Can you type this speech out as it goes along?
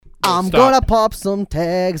I'm Stop. gonna pop some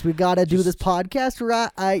tags. We gotta do this podcast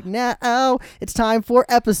right now. It's time for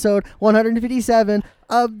episode 157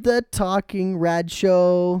 of the Talking Rad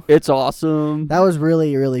Show. It's awesome. That was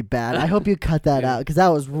really, really bad. I hope you cut that out because that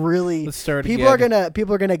was really. Let's start People again.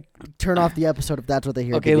 are gonna turn off the episode if that's what they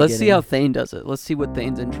hear. Okay, let's see how Thane does it. Let's see what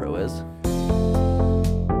Thane's intro is.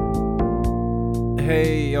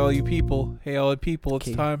 Hey, all you people. Hey, all you people. It's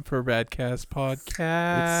Okay. time for Radcast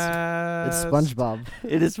Podcast. It's SpongeBob.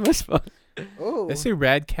 It is much fun. Oh, Did I say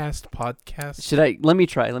Radcast Podcast? Should I? Let me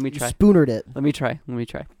try. you spoonered it Let me try.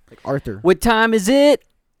 like Arthur. What time is it?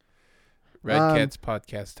 Radcats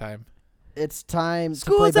Podcast time. It's time to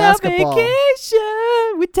School's play out basketball.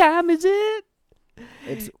 vacation. What time is it?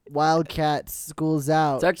 It's Wildcats. School's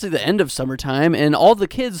out. It's actually the end of summertime, and all the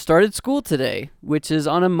kids started school today, which is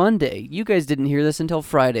on a Monday. You guys didn't hear this until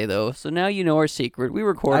Friday, though, so now you know our secret. We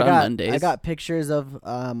record on Mondays. I got pictures of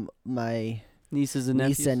my nieces and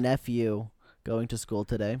niece nephews. and nephew going to school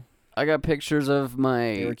today. I got pictures of They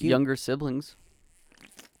my were cute. younger siblings.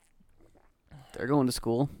 They're going to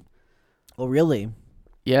school. Oh, really?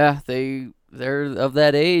 Yeah, they're of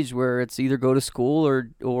that age where it's either go to school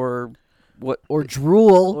or what Or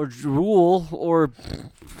drool. or drool or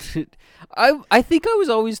I think I was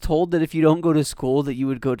always told that if you don't go to school that you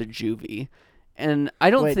would go to juvie. And I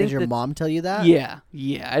don't Wait, think did your that, mom tell you that? Yeah.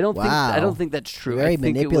 I Wow. don't think that's true. Very I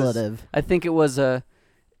think manipulative. I think it was a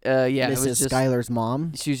yeah, it Mrs. was just Skylar's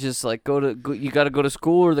mom. she was just like go, you got to go to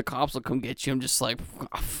school or the cops will come get you. I'm just like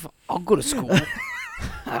I'll go to school.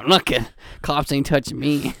 I'm not getting cops ain't touching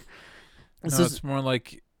me. This No, is- it's more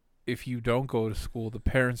like if you don't go to school, the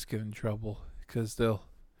parents get in trouble because they'll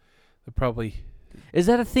probably. Is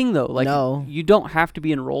that a thing though? Like No. you don't have to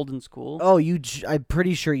be enrolled in school. Oh, I'm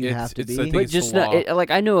pretty sure you It's- have to it's- be. I think But it's just the not law. like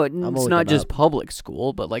I know it's gonna not look it just up. public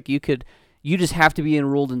school, but like you just have to be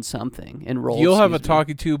enrolled in something. You'll have a excuse me.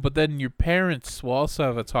 talking to, but then your parents will also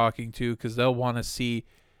have a talking to because they'll want to see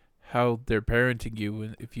how they're parenting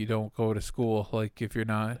you if you don't go to school. Like if you're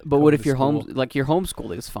not. But going what to if your school. like your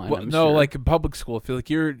homeschool is fine? Well, I'm no, sure. like in public school,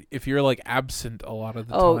 if you're like absent a lot of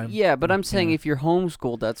the oh time. yeah, but I'm saying yeah. if you're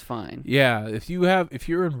homeschooled, that's fine. Yeah, if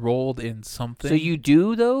you're enrolled in something. So you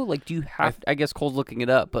do though? Like do you have? I guess Cole's looking it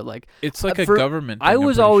up, but like It's like a for- government. I thing, I'm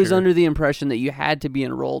was pretty always sure. under the impression that you had to be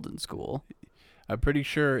enrolled in school. I'm pretty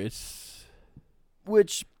sure it's.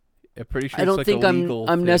 Which I'm pretty sure I don't it's think like a I'm legal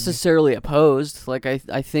I'm thing. necessarily opposed. Like I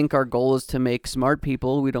think our goal is to make smart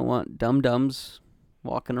people. We don't want dum-dums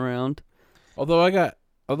walking around. Although I gotta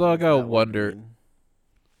that wonder, mean?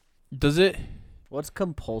 does it What's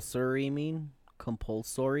compulsory mean?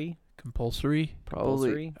 Compulsory? compulsory?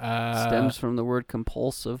 Probably Compulsory? stems from the word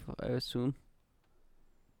compulsive, I assume.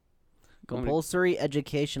 Compulsory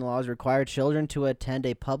education laws require children to attend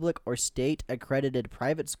a public or state accredited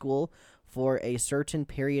private school for a certain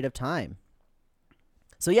period of time.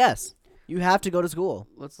 So yes, you have to go to school.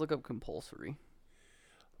 Let's look up compulsory.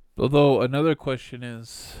 Although another question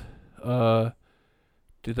is, do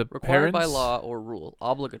the Required parents by law or rule.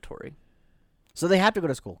 Obligatory. So they have to go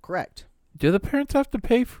to school, correct? do the parents have to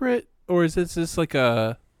pay for it, or is this just like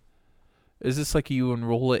is this like you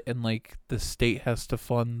enroll it and like the state has to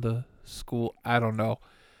fund the school? I don't know.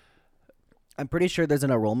 I'm pretty sure there's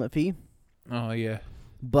an enrollment fee, Oh yeah,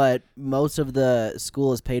 but most of the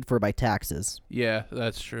school is paid for by taxes. yeah,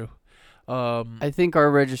 that's true. I think our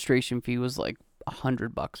registration fee was like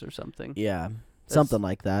 $100 or something. Yeah, something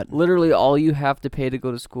like that. Literally all you have to pay to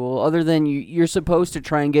go to school, other than you're supposed to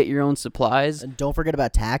try and get your own supplies. And don't forget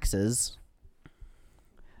about taxes.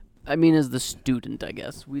 I mean, as the student, I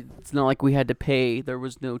guess. It's not like we had to pay. There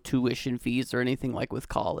was no tuition fees or anything like with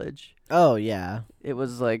college. Oh, yeah. It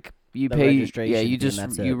was like you The pay. registration Yeah, fee you and just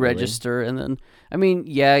that's you it, really. register and then. I mean,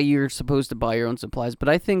 yeah, you're supposed to buy your own supplies, but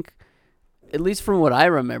I think, at least from what I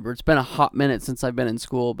remember, it's been a hot minute since I've been in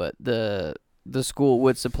school, but the school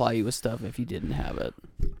would supply you with stuff if you didn't have it.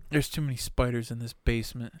 There's too many spiders in this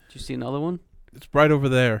basement. Did you see another one? It's right over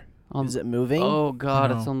there. Is it moving? Oh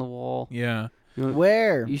God, it's No. on the wall. Yeah.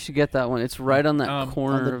 Where? You should get that one. It's right on that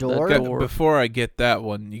corner on the of door? that Gu- door. Before I get that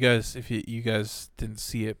one, you guys, if you guys didn't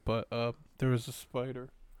see it, but there was a spider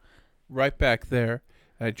right back there.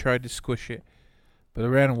 And I tried to squish it, but it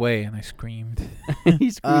ran away, and I screamed.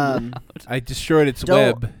 He's screaming. I destroyed its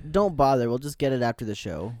web. Don't bother. We'll just get it after the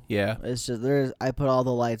show. Yeah. It's just I put all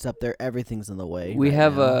the lights up there. Everything's in the way. We right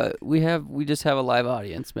have now. we just have a live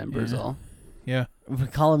audience member is Yeah. all. Yeah. We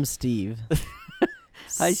call him Steve.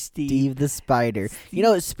 Hi, Steve. Steve the Spider. You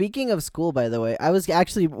know, speaking of school, by the way, I was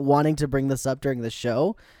actually wanting to bring this up during the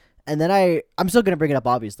show, and then I'm still gonna bring it up,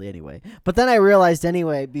 obviously, anyway. But then I realized,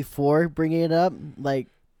 anyway, before bringing it up, like,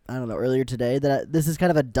 I don't know, earlier today that this is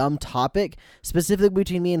kind of a dumb topic, specifically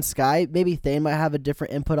between me and Sky. Maybe Thane might have a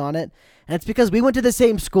different input on it. And it's because we went to the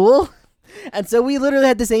same school. And so we literally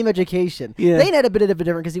had the same education. Yeah. Thane had a bit of a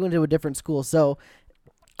different because he went to a different school. So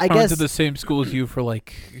I went guess to the same school as you for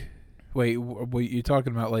like. Wait, what you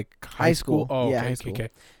talking about? Like high school? Oh, Yeah, okay, high school. okay.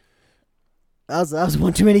 that was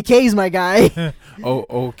one too many K's, my guy. Oh,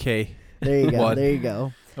 okay. There you go. One. There you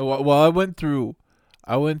go. Well, I went through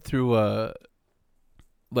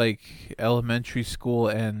like elementary school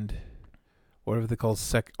and whatever they call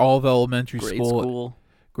all of elementary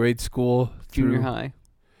grade school, junior through, high.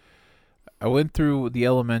 I went through the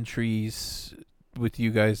elementaries with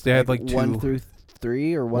you guys. They had like 1 through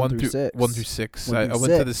 3 or 1 through 6? 1 through 6. 1 I through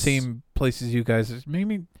went to the 6. same places you guys.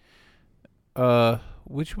 Maybe.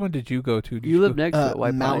 Which one did you go to? Did You live go? next to it,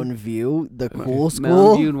 White Mountain Pine. View, the cool school.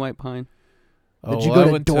 Mountain View and White Pine. Oh, Did you well, I go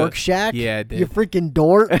to went Dork Shack? Yeah, I You did. freaking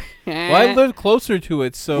dork. Well, I lived closer to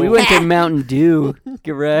it, so We went to Mountain Dew.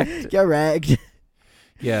 Correct. Get wrecked.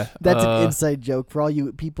 yeah. That's an inside joke for all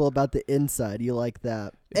you people about the inside. You like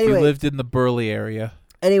that. If you Anyway, lived in the Burley area.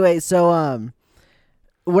 so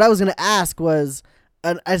what I was gonna ask was,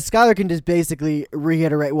 as Skylar can just basically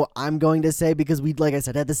reiterate what I'm going to say because we, like I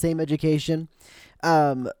said, had the same education.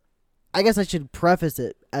 I guess I should preface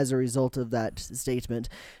it as a result of that statement.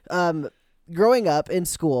 Growing up in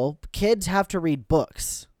school, kids have to read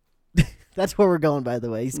books. That's where we're going, by the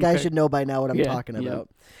way. These guys Okay. should know by now what I'm Yeah, talking yeah.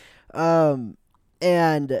 about.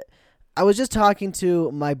 And I was just talking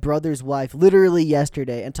to my brother's wife literally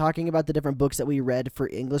yesterday and talking about the different books that we read for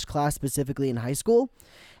English class, specifically in high school.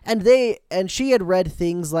 And she had read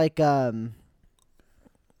things like Of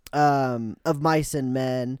Mice and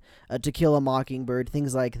Men, To Kill a Mockingbird,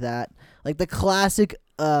 things like that. Like the classic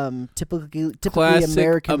typically Classic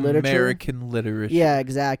American literature. American literature. Yeah,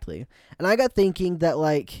 exactly. And I got thinking that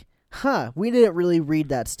we didn't really read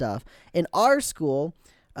that stuff. In our school,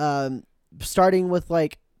 starting with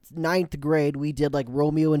like 9th grade, we did like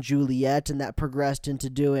Romeo and Juliet, and that progressed into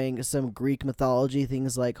doing some Greek mythology,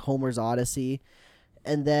 things like Homer's Odyssey.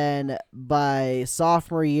 And then by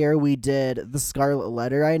sophomore year, we did The Scarlet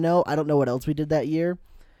Letter, I don't know what else we did that year.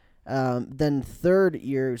 Then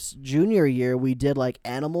junior year, we did like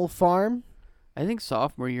Animal Farm. I think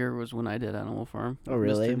sophomore year was when I did Animal Farm. Oh,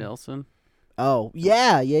 really? Mr. Nelson. Oh,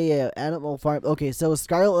 yeah. Animal Farm. Okay, so it was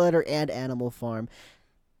Scarlet Letter and Animal Farm.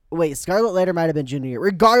 Wait, Scarlet Letter might have been junior year.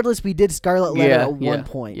 Regardless, we did Scarlet Letter at one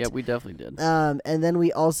point. Yeah, we definitely did. And then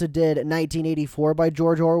we also did 1984 by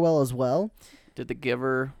George Orwell as well. Did The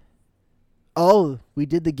Giver. Oh, we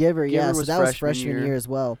did The Giver, yeah. Giver So was that was freshman freshman year. year as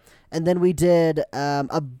well. And then we did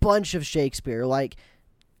a bunch of Shakespeare, like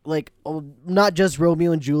not just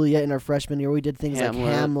Romeo and Juliet in our freshman year. We did things like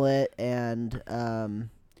Hamlet and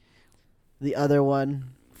the other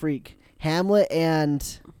one, Hamlet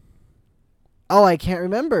and I can't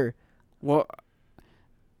remember. Well,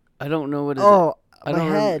 I don't know what it is. Oh, I my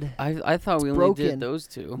don't head. I thought we only broken. did those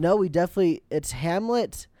two. No, it's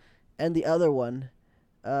Hamlet and the other one.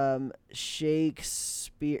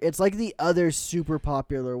 Shakespeare. It's like the other super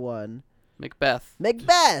popular one. Macbeth.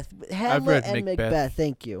 Hamlet and Macbeth.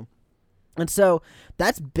 Thank you. And so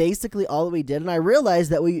that's basically all that we did. And I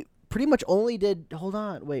realized that we pretty much only did. Hold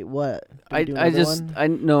on. Wait, what? I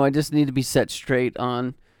just need to be set straight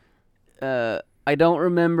on. I don't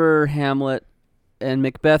remember Hamlet, and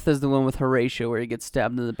Macbeth is the one with Horatio where he gets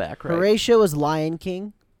stabbed in the back, right? Horatio is Lion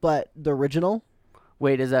King, but the original.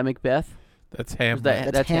 Wait, is that Macbeth? That's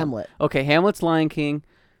Hamlet. That's Hamlet. Okay, Hamlet's Lion King.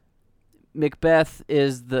 Macbeth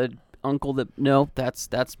is the uncle that. No, that's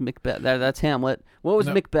Macbeth. That's Hamlet. What was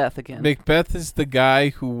Macbeth again? Macbeth is the guy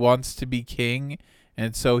who wants to be king,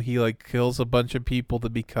 and so he like kills a bunch of people to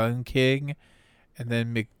become king. And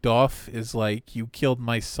then Macduff is like, you killed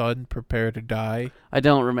my son, prepare to die. I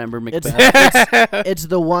don't remember Macbeth. It's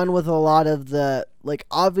the one with a lot of the, like,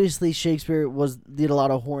 obviously Shakespeare did a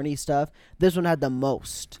lot of horny stuff. This one had the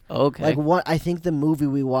most. Okay. Like, I think the movie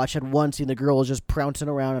we watched had one scene the girl was just pouncing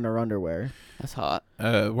around in her underwear. That's hot.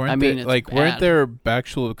 Weren't there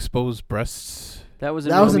actual exposed breasts? That was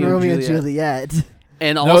in Romeo and Juliet.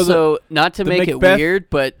 And also, not to make Macbeth, it weird,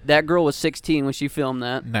 but that girl was 16 when she filmed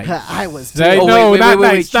that. Nice. I was too.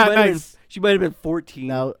 She might have been 14.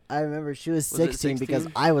 No, I remember she was it 16 because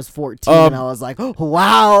 16? I was 14 and I was like, oh,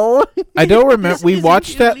 wow. I don't remember. We isn't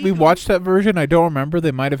watched that. We illegal. watched that version. I don't remember.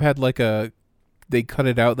 They might have had they cut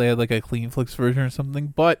it out. They had like a Clean Flicks version or something.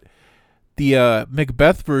 But the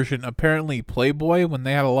Macbeth version, apparently Playboy, when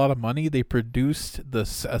they had a lot of money, they produced a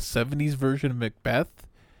 70s version of Macbeth.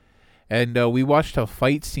 And we watched a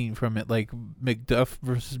fight scene from it, like Macduff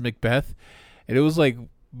versus Macbeth. And it was like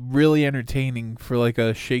really entertaining for like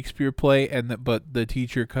a Shakespeare play, but the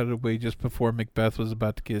teacher cut it away just before Macbeth was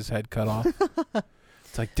about to get his head cut off.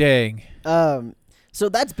 It's like, dang. So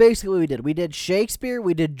that's basically what we did. We did Shakespeare,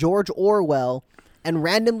 we did George Orwell, and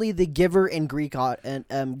randomly The Giver and Greek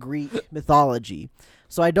mythology.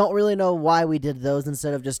 So I don't really know why we did those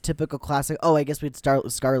instead of just typical classic. Oh, I guess we'd start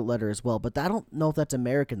with Scarlet Letter as well, but I don't know if that's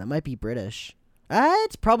American. That might be British.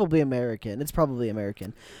 It's probably American.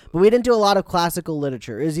 But we didn't do a lot of classical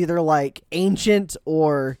literature. It was either like ancient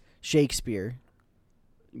or Shakespeare.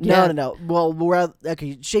 Yeah. No. Well,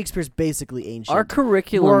 okay. Shakespeare's basically ancient. Our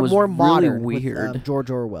curriculum was more really modern weird. with George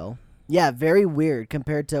Orwell. Yeah, very weird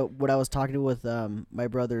compared to what I was talking with my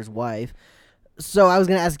brother's wife. So I was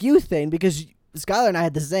gonna ask you, Thane, because Skylar and I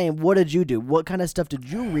had the same. What did you do? What kind of stuff did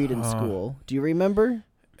you read in school? Do you remember?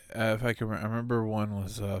 If I can, I remember one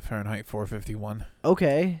was Fahrenheit 451.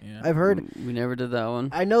 Okay, Yeah. I've heard. We never did that one.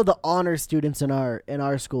 I know the honor students in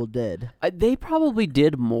our school did. They probably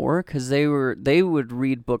did more because they would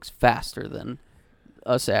read books faster than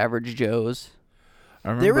us average Joes. I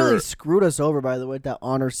remember, They really screwed us over, by the way, with that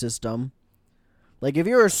honor system. Like, if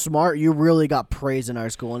you were smart, you really got praise in our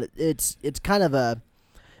school, and it's kind of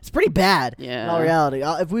it's pretty bad. Yeah. In all reality,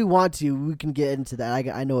 if we want to, we can get into that.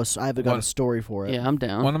 I know I've got a story for it. Yeah, I'm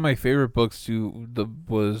down. One of my favorite books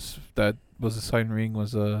was assigned reading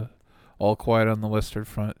was All Quiet on the Western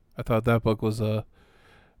Front. I thought that book was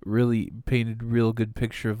really painted real good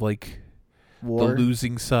picture of like War. the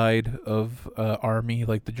losing side of army,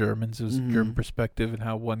 like the Germans. It was German perspective, and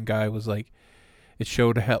how one guy was like, it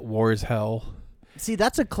showed war is hell. See,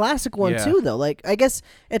 that's a classic one Yeah. too, though. Like, I guess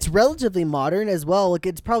it's relatively modern as well. Like,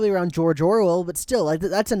 it's probably around George Orwell, but still, like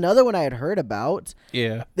that's another one I had heard about.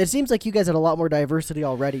 Yeah. It seems like you guys had a lot more diversity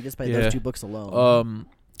already just by Yeah. those two books alone.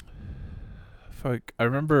 I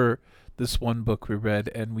remember this one book we read,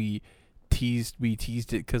 and we teased it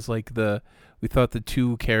because like we thought the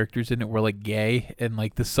two characters in it were like gay, and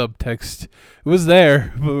like the subtext was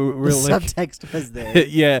there. But we're the like, subtext was there.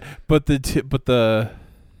 yeah, but the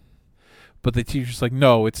teacher's like,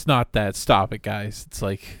 no, it's not that. Stop it, guys. It's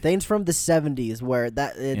like Things from the 70s where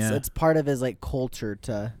it's part of his like culture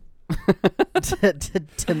to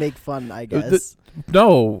to make fun, I guess.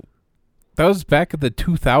 no. That was back in the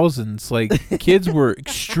 2000s. Like, kids were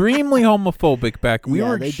extremely homophobic back. We Yeah,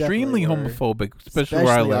 were they extremely definitely were. homophobic, especially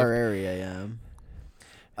where I live. our area,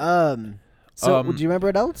 yeah. So do you remember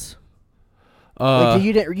what else? Like,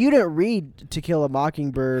 you didn't read To Kill a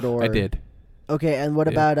Mockingbird or I did. Okay, and what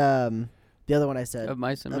Yeah. about the other one I said? Of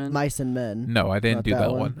Mice and Of Men. Mice and Men. No, I didn't Not do that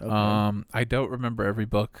that one? one. Okay. I don't remember every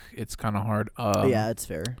book. It's kind of hard. Yeah, it's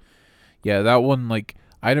fair. Yeah, that one, like,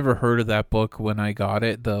 I never heard of that book when I got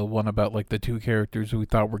it. The one about like the two characters who we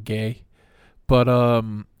thought were gay, but I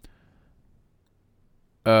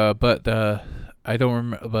don't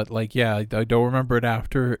remember. But like, yeah, I don't remember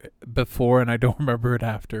it before, and I don't remember it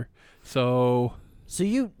after. So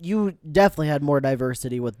you definitely had more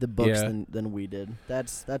diversity with the books Yeah. than we did.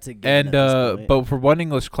 That's a given and at this point. but for one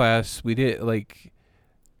English class, we did like.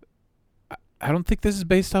 I don't think this is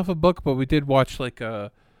based off a book, but we did watch like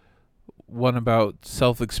one about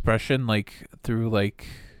self-expression, like through like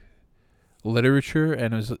literature,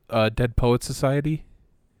 and it was Dead Poet Society.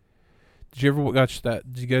 Did you ever watch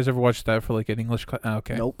that? Did you guys ever watch that for like an English class?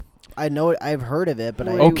 Okay. Nope. I know it. I've heard of it, but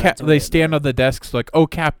I. Oh, They stand on the desks like, "Oh,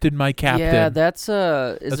 Captain, my Captain." Yeah, that's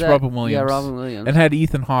That's Robin Williams. Yeah, Robin Williams. and had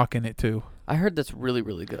Ethan Hawke in it too. I heard that's really,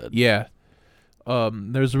 really good. Yeah.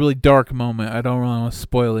 There's a really dark moment. I don't really want to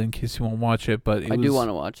spoil it in case you won't watch it, but I do want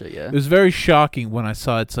to watch it. Yeah. It was very shocking when I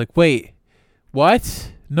saw it. It's like, wait,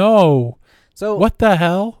 what? No. So What the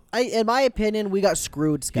hell? in my opinion, we got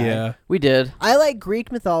screwed, Sky. Yeah. We did. I like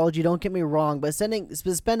Greek mythology. Don't get me wrong, but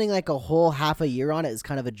spending like a whole half a year on it is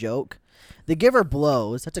kind of a joke. The Giver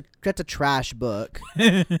blows. That's a trash book.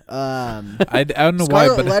 I don't know why,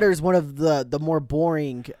 Scarlet but Letter is one of the more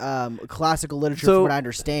boring classical literature, So- from what I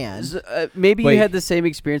understand. Maybe Wait. you had the same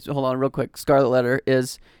experience. Hold on, real quick. Scarlet Letter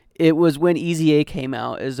it was when Easy A came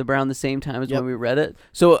out. Is around the same time as Yep. when we read it.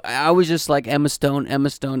 So I was just like Emma Stone, and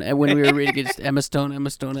when we were reading it, just Emma Stone,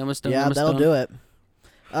 Emma Stone, Emma Stone. Yeah, Emma that'll Stone. do it.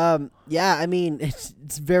 Yeah, I mean, it's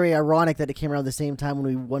very ironic that it came around the same time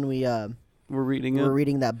when we We're reading it. were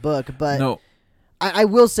reading that book. But no. I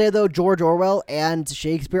will say though, George Orwell and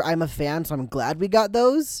Shakespeare, I'm a fan, so I'm glad we got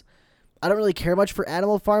those. I don't really care much for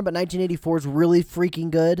Animal Farm, but 1984 is really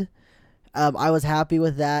freaking good. I was happy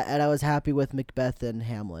with that, and I was happy with Macbeth and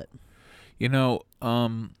Hamlet. You know,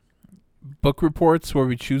 book reports where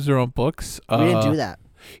we choose our own books. We didn't do that.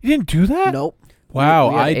 You didn't do that? Nope. Wow,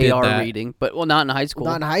 we had I did AR that. reading, but not in high school.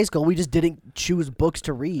 Not in high school. We just didn't choose books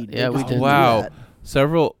to read. Yeah, we just did. didn't do Wow. that.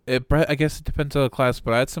 several. I guess it depends on the class,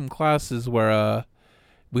 but I had some classes where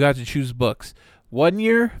we got to choose books. One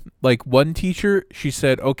year, like one teacher, she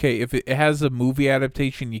said, "Okay, if it has a movie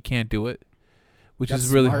adaptation, you can't do it," which That's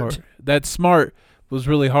is really smart. hard. That smart was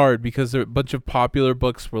really hard because there a bunch of popular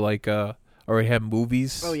books were like already had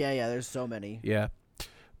movies. Oh yeah, there's so many. Yeah,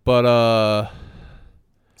 but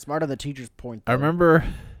Smart on the teacher's point. I Though. remember,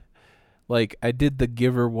 like, I did The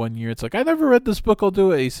Giver one year. It's like, I never read this book. I'll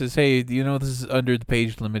do it. He says, hey, do you know this is under the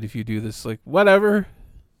page limit if you do this? Like, whatever.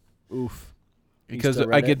 Oof. You Because still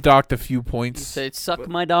I read get it? docked a few You points. said, "Suck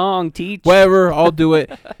my dong, teach." Whatever. I'll do it.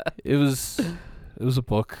 It was a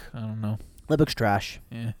book. I don't know. That book's trash.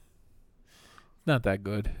 Yeah. Not that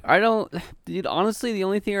good. I don't, dude. Honestly, the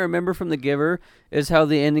only thing I remember from The Giver is how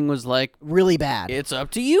the ending was like, Really bad. "It's up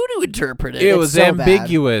to you to interpret it." It It's was so bad.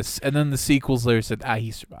 ambiguous. And then the sequels later said, he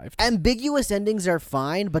survived. Ambiguous endings are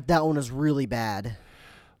fine, but that one was really bad.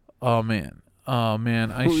 Oh, man.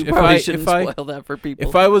 We probably shouldn't spoil that for people.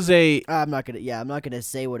 If I was a I'm not gonna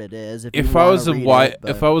say what it is. If If you I wanna was a read it,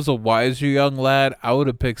 if but- I was a wiser young lad, I would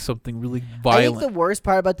have picked something really I violent. think the worst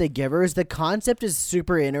part about The Giver is the concept is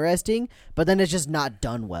super interesting, but then it's just not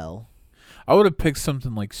done well. I would have picked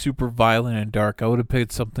something like super violent and dark. I would have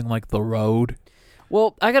picked something like The Road.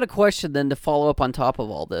 Well, I got a question then to follow up on top of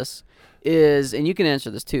all this. And you can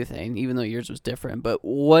answer this too, Thane, even though yours was different. But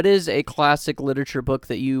what is a classic literature book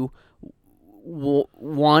that you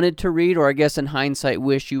wanted to read, or I guess in hindsight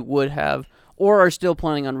wish you would have, or are still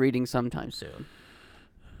planning on reading sometime soon?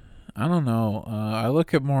 I don't know. I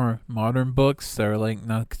look at more modern books that are like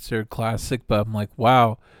not considered classic, but I'm like,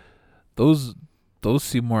 wow, those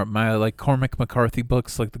seem more my like Cormac McCarthy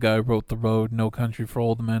books, like the guy who wrote The Road, No Country for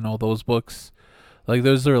Old Men, all those books. Like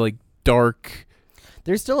those are like dark,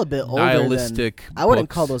 They're still a bit older nihilistic. than I wouldn't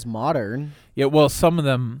books. call those modern. Yeah, well, some of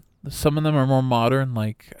them are more modern.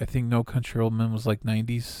 Like I think No Country for Old Men was like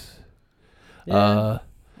 90s. I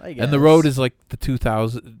guess. And The Road is like the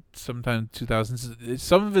 2000, sometimes 2000s.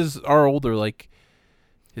 Some of his are older. Like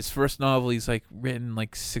his first novel, he's like written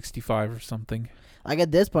like 65 or something. Like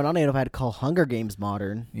at this point, I don't even know if I'd call Hunger Games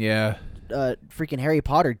modern. Yeah, Freaking Harry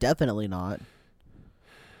Potter, definitely not.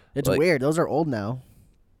 It's Like- weird. Those are old now.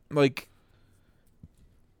 like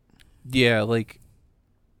yeah, like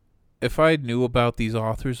if I knew about these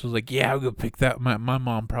authors, I was like, yeah, I'm gonna pick that. My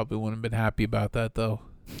mom probably wouldn't have been happy about that though.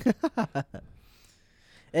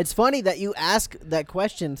 It's funny that you ask that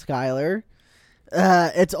question, Skylar.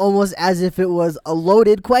 It's almost as if it was a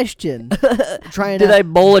loaded question. Trying Did to I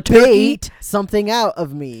bowl a turkey? bait something out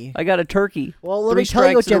of me. I got a turkey. Well, let 3 me tell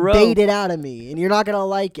you what strikes in a you row. baited out of me, and you're not gonna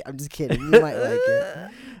like it. I'm just kidding. You might like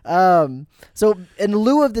it. So in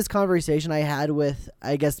lieu of this conversation I had with,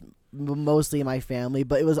 I guess, mostly my family,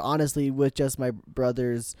 but it was honestly with just my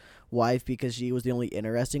brother's wife because she was the only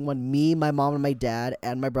interesting one. Me, my mom, and my dad,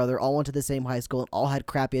 and my brother all went to the same high school and all had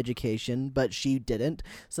crappy education, but she didn't.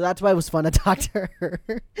 So that's why it was fun to talk to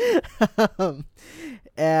her.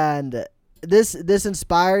 And this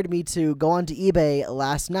inspired me to go onto eBay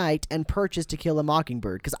last night and purchase To Kill a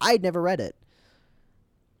Mockingbird because I'd never read it.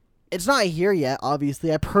 It's not here yet,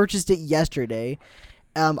 obviously. I purchased it yesterday.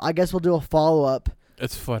 I guess we'll do a follow-up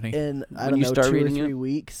It's funny. in, I When don't you know, start 2 or reading 3 it?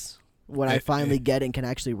 weeks when I finally get it and can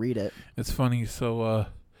actually read it. It's funny. So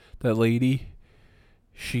that lady,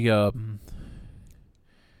 she that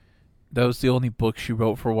was the only book she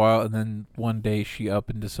wrote for a while, and then one day she up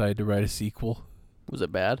and decided to write a sequel. Was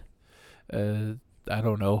it bad? I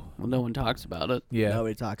don't know. Well, no one talks about it. Yeah.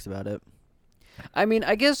 Nobody talks about it. I mean,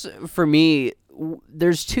 I guess for me,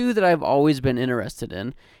 there's 2 that I've always been interested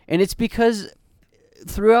in, and it's because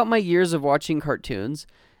throughout my years of watching cartoons,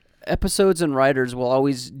 episodes and writers will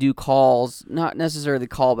always do calls, not necessarily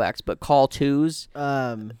callbacks, but call-tos,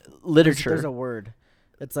 literature. There's a word.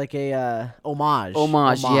 It's like a homage.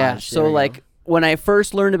 Homage, yeah. There So, you go. like, when I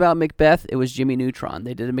first learned about Macbeth, it was Jimmy Neutron.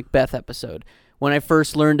 They did a Macbeth episode. When I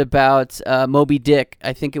first learned about Moby Dick,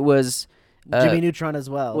 I think it was... Jimmy Neutron as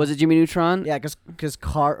well. Was it Jimmy Neutron? Yeah, because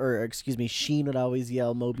Sheen would always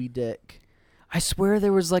yell Moby Dick. I swear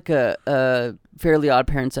there was like a Fairly Odd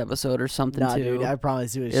Parents episode or something Nah, too. dude, I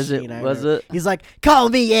promise it was Is Sheen. it? Was it? He's like, call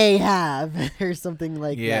me Ahab, or something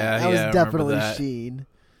like Yeah, that. That yeah, I was remember definitely that. Sheen.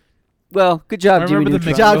 Well, good job, I Jimmy remember the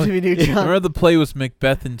Neutron. Good job, Macbeth- Jimmy Neutron. Remember the play was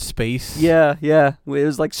Macbeth in space? Yeah. It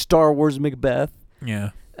was like Star Wars Macbeth. Yeah.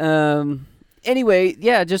 Anyway,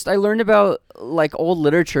 yeah, just I learned about like old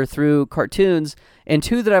literature through cartoons, and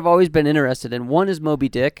 2 that I've always been interested in. One is Moby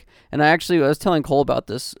Dick, and I was telling Cole about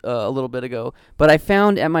this a little bit ago, but I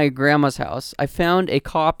found at my grandma's house, I found a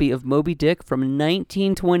copy of Moby Dick from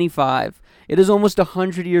 1925. It is almost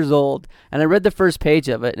 100 years old, and I read the first page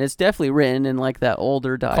of it, and it's definitely written in like that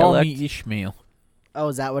older dialect. Call me Ishmael. Oh,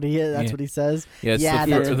 is that what he is? That's Yeah. what he says. Yeah, it's Yeah,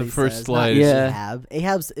 the, that's fir- what the he first says. slide. Not Yeah. Ahab.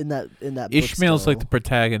 Ahab's in that book Ishmael's still. like the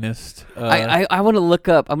protagonist. I want to look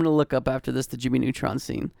up. I'm gonna look up after this the Jimmy Neutron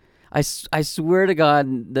scene. I swear to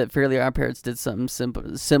God that Fairly Odd Parents did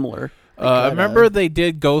something similar. I remember they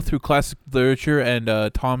did go through classic literature,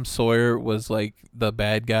 and Tom Sawyer was like the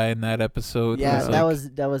bad guy in that episode. Yeah, It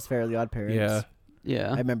was that was Fairly Odd Parents. Yeah.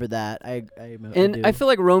 Yeah. I remember that. I And do. I feel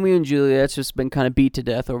like Romeo and Juliet's just been kind of beat to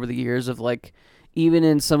death over the years of like, even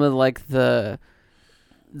in some of like the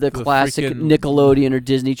classic freaking Nickelodeon or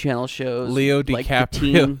Disney Channel shows. Leo like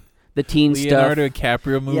DiCaprio. the teen Leonardo stuff.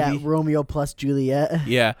 DiCaprio movie. yeah, Romeo plus Juliet.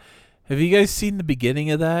 Yeah. Have you guys seen the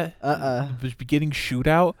beginning of that? The beginning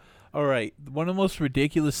shootout? All right. One of the most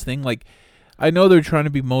ridiculous thing, like, I know they're trying to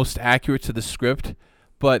be most accurate to the script,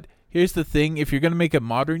 but here's the thing. If you're going to make it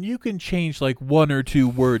modern, you can change, like, 1 or 2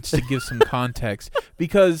 words to give some context.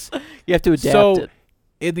 Because You have to adapt it.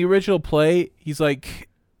 in the original play, he's like,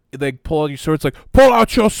 pull out your swords, like, pull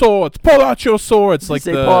out your swords, pull out your swords. Like,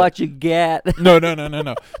 Say, pull out your gat. No.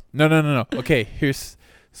 Okay,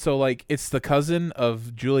 so like it's the cousin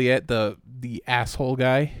of Juliet, the asshole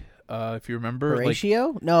guy. If you remember,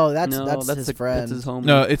 Horatio? No, that's his the, friend. That's his homie.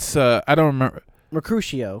 no, it's I don't remember.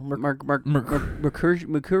 Mercutio.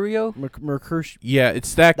 Mercurio? Mercutio. Yeah,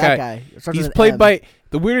 it's that That guy. guy. It starts He's with an played M. by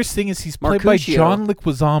the weirdest thing is he's played by Mercutio. John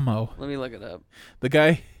Leguizamo. Let me look it up. The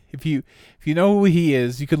guy. If you know who he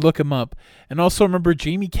is, you could look him up. And also remember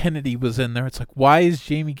Jamie Kennedy was in there. It's like, why is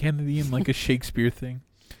Jamie Kennedy in like a Shakespeare thing?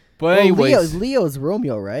 But anyways, Leo's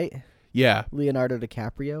Romeo, right? yeah. Leonardo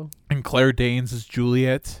DiCaprio. And Claire Danes is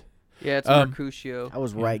Juliet. Yeah, it's Um, Mercutio. I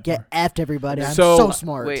was Yeah. right. Get effed, everybody. I'm So- so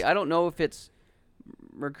smart. Wait, I don't know if it's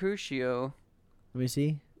Mercutio. Let me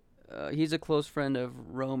see. He's a close friend of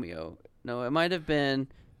Romeo. No, it might have been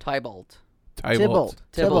Tybalt. Tybalt.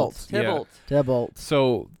 Tybalt. Tybalt.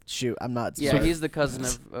 So Shoot, I'm not. Yeah, smart. he's the cousin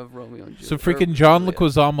of Romeo and Juliet. So freaking John Juliet.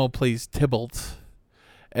 Leguizamo plays Tybalt,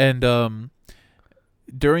 and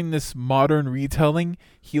during this modern retelling,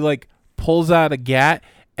 he like pulls out a gat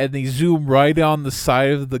and they zoom right on the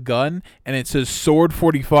side of the gun, and it says sword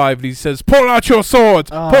 45, and he says, "Pull out your swords,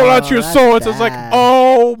 pull out your that's swords." It's like, bad.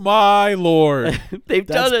 oh my lord, They've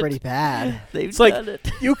That's done it. pretty bad. They've It's like- done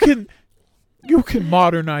it. you can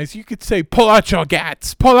modernize. You could say, "Pull out your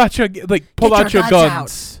gats, pull out your pull Get out your your guns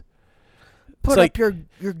guns." Put like, up your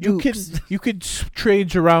You dukes. could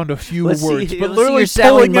change around a few Let's words, see, but let's see literally your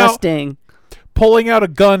Sally Mustang. pulling out a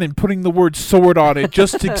gun and putting the word sword on it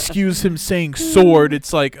just to excuse him saying sword.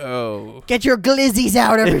 It's like, oh, Get your glizzies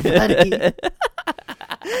out, everybody.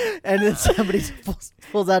 And then somebody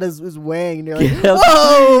pulls out his wang, and you're like, Get out-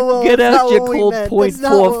 whoa, get that's out not your what we Colt meant. That's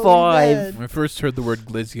not what we .45. meant." when I first heard the word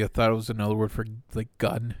glizzy, I thought it was another word for like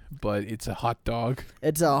gun, but it's a hot dog.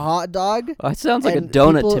 It's a hot dog. Oh, it sounds like a and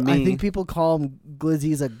donut people- to me. I think people call them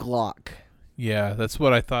glizzies a Glock. Yeah, that's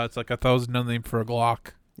what I thought. It's like I thought it was another name for a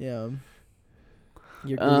Glock. Yeah.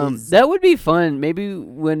 Your glizz. That would be fun. Maybe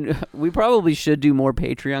when we probably should do more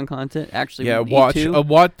Patreon content. Actually, Yeah, we need watch to. a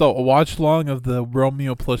watch long of the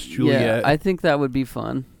Romeo plus Juliet. Yeah, I think that would be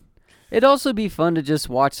fun. It'd also be fun to just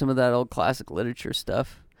watch some of that old classic literature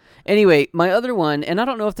stuff. Anyway, my other one, and I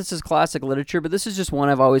don't know if this is classic literature, but this is just one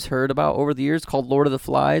I've always heard about over the years, called Lord of the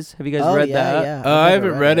Flies. Have you guys Oh, read yeah, that? yeah. I I've haven't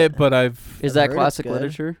never read it, but I've Is I've that heard it's classic good.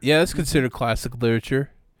 literature? yeah, it's considered classic literature.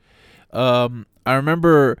 I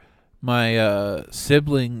remember my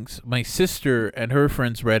siblings, my sister and her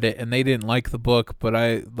friends read it, and they didn't like the book, but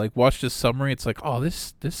I like watched the summary. It's like, oh,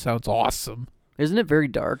 this sounds awesome. Isn't it very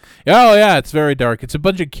dark? Oh yeah, it's very dark. It's a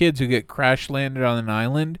bunch of kids who get crash landed on an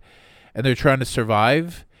island, and they're trying to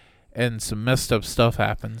survive, and some messed up stuff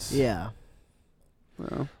happens. Yeah.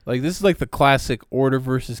 Well, Like this is like the classic order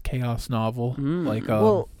versus chaos novel. Mm. Like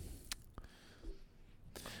Well,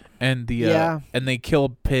 and the yeah. and they kill a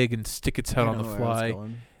pig and stick its head I on the know where I was fly,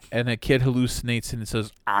 going. and a kid hallucinates and it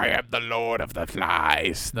says, "I am the Lord of the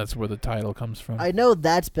Flies." That's where the title comes from. I know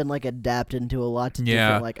that's been like adapted into a lot of Yeah.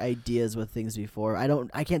 different like ideas with things before.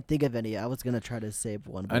 I can't think of any. I was gonna try to save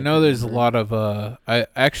one. but I know couldn't there's a remember. lot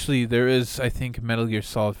of there is, I think, Metal Gear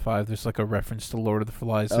Solid 5. There's like a reference to Lord of the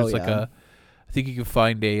Flies. Oh, There's like yeah. I think you can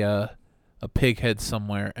find a pig head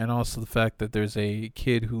somewhere, and also the fact that there's a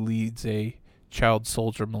kid who leads a child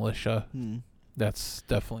soldier militia. That's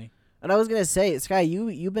definitely. And I was gonna say, Sky,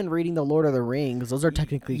 you've been reading the Lord of the Rings. Those are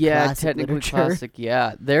technically yeah, classic technically literature. classic.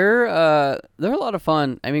 Yeah, they're a lot of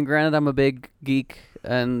fun. I mean, granted, I'm a big geek,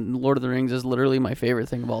 and Lord of the Rings is literally my favorite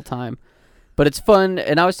thing of all time. But it's fun,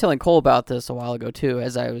 and I was telling Cole about this a while ago too,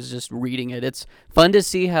 as I was just reading it. It's fun to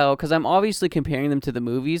see how, because I'm obviously comparing them to the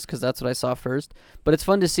movies, because that's what I saw first. But it's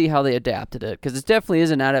fun to see how they adapted it, because it definitely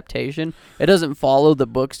is an adaptation. It doesn't follow the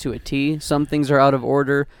books to a T. Some things are out of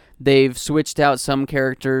order. They've switched out some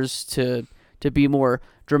characters to be more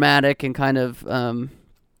dramatic and kind of,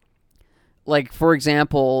 like for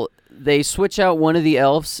example, they switch out one of the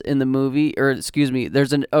elves in the movie, or excuse me,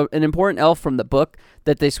 there's an important elf from the book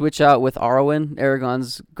that they switch out with Arwen,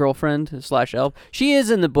 Aragorn's girlfriend / elf. She is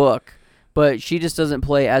in the book, but she just doesn't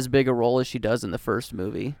play as big a role as she does in the first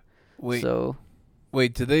movie. Wait, So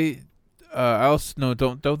wait, do they? I also no,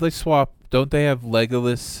 don't they swap? Don't they have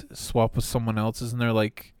Legolas swap with someone else? Isn't there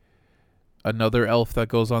like another elf that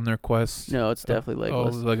goes on their quest? no, it's definitely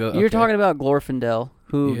Legolas. You're You're talking about Glorfindel,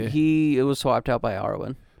 who Yeah. it was swapped out by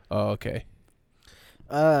Arwen. Oh, okay.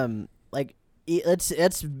 Like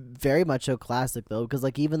it's very much so classic though, because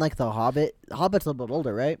like even like the Hobbit's a little bit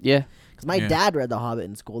older, right? Yeah. Because my Yeah. dad read the Hobbit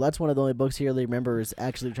in school. That's one of the only books he really remembers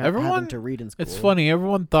actually having Everyone- to read in school. It's funny.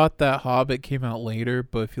 Everyone thought that Hobbit came out later,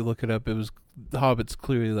 but if you look it up, it was the Hobbit's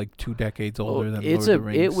clearly like 2 decades older than it's Lord of the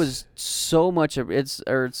Rings. It was so much of it's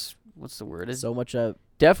what's the word? It's So much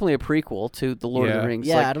definitely a prequel to the Lord of Yeah. the Rings.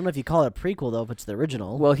 yeah. Like, I don't know if you call it a prequel though, if it's the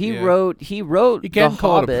original. well, he Yeah. wrote You can the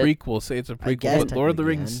call Hobbit. it a prequel. Say it's a I prequel, guess but Lord of the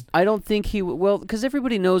technically Rings. I don't think because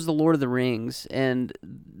everybody knows the Lord of the Rings, and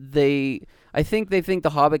I think they think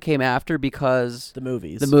the Hobbit came after because the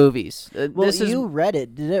movies. the movies. Well, this you is read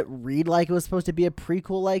it. Did it read like it was supposed to be a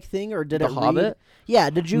prequel like thing, or did the it Hobbit. read? Yeah.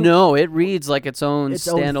 Did you? No, it reads like its own Its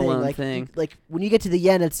own standalone Like, thing. like when you get to the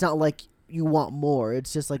end, it's not like you want more.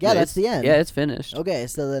 It's just like that's the end. Yeah, it's finished. Okay,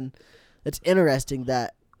 so then it's interesting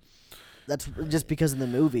that that's just because of the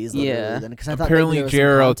movies. Yeah. Then, 'cause I thought maybe Apparently, there was some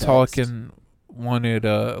J.R.R. context. Tolkien wanted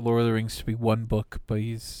Lord of the Rings to be one book, but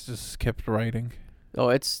he's just kept writing. Oh,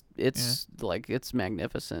 it's like it's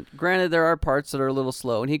magnificent. Granted, there are parts that are a little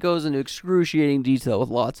slow, and he goes into excruciating detail with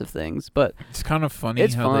lots of things, but It's kind of funny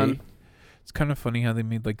it's how fun. it's kind of funny how they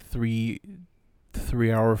made like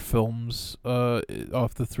 3-hour films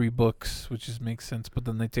off the 3 books, which just makes sense. But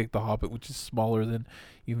then they take The Hobbit, which is smaller than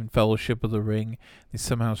even Fellowship of the Ring. They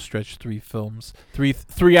somehow stretch 3 films,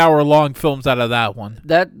 3-hour long films out of that one.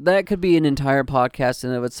 That could be an entire podcast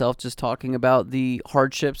in and of itself, just talking about the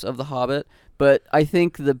hardships of The Hobbit. But I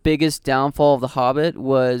think the biggest downfall of The Hobbit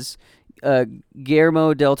was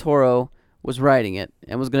Guillermo del Toro was writing it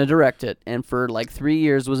and was going to direct it, and for like 3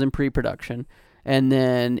 years was in pre-production, and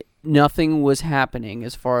then nothing was happening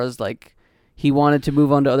as far as like he wanted to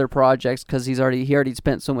move on to other projects because he already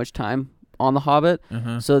spent so much time on The Hobbit.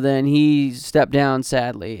 So then he stepped down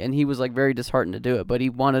sadly, and he was like very disheartened to do it, but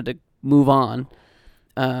he wanted to move on.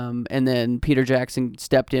 And then Peter Jackson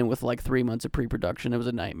stepped in with like 3 months of pre-production. It was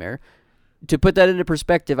a nightmare. To put that into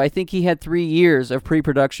perspective, I think he had 3 years of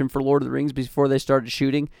pre-production for Lord of the Rings before they started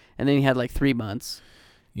shooting, and then he had like 3 months.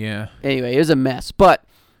 Yeah. Anyway, it was a mess. But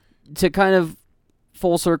to kind of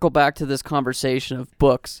full circle back to this conversation of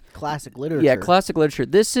books. Classic literature. Yeah, classic literature.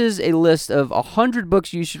 This is a list of 100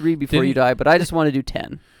 books you should read before you die, but I just want to do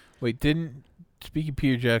 10. Wait, speaking of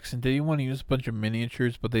Peter Jackson, did he want to use a bunch of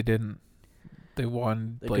miniatures, but they didn't? They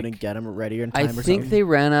wanted They like couldn't get them ready in I time or think something. they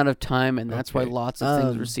ran out of time, and that's why Okay. lots of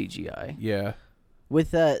things were Um, CGI. yeah.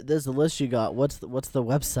 With there's a list you got. What's the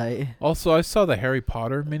website? Also, I saw the Harry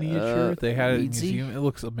Potter miniature. They had it in the Reedsy? museum. It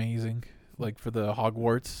looks amazing, like for the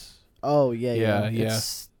Hogwarts. Oh yeah. Yeah.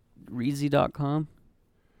 It's Reedsy.com.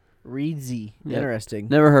 Reedsy. Yeah. Interesting.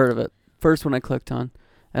 Never heard of it. First one I clicked on.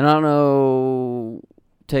 And I don't know,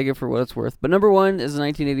 take it for what it's worth. But number 1 is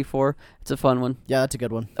 1984. It's a fun one. Yeah, that's a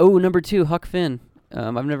good one. Oh, number 2, Huck Finn.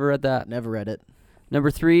 I've never read that. Never read it. Number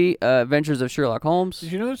 3, Adventures of Sherlock Holmes.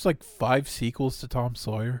 Did you know there's like 5 sequels to Tom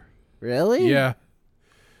Sawyer? Really? Yeah,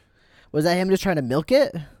 Was that him just trying to milk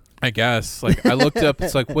it? I guess. Like I looked up.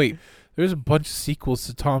 It's like, wait, there's a bunch of sequels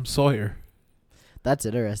to Tom Sawyer. That's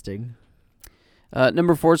interesting.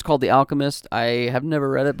 Number 4 is called The Alchemist. I have never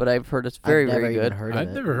read it, but I've heard it's very, I've never very even good. heard of I've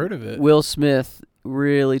it. never heard of it. Will Smith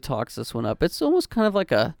really talks this one up. It's almost kind of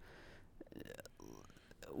like a...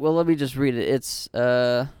 Well, let me just read it. It's...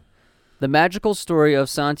 The magical story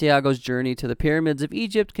of Santiago's journey to the pyramids of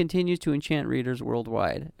Egypt continues to enchant readers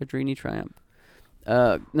worldwide. A dreamy triumph.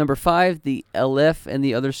 Number 5, The Aleph and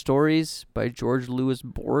the Other Stories by George Louis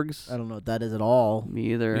Borges. I don't know what that is at all.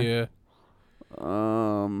 Me either. Yeah.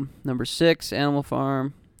 Number 6, Animal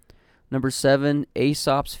Farm. Number 7,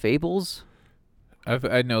 Aesop's Fables.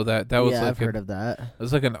 I know that. That was yeah, like I've heard of that. It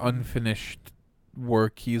was like an unfinished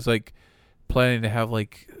work. He's like planning to have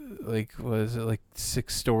like what is it, like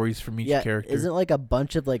 6 stories from each Yeah, character. isn't it like a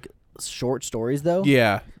bunch of like short stories though?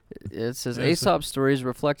 Yeah. It says There's a- Aesop's stories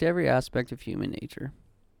reflect every aspect of human nature.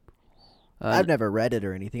 I've never read it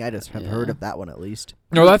or anything. I just have heard yeah. of that one at least.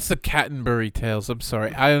 No, that's the Canterbury Tales. I'm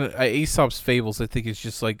sorry. I Aesop's Fables. I think it's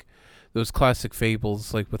just like those classic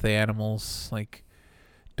fables, like with the animals, like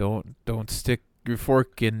don't stick your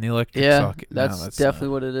fork in the electric socket. No, that's definitely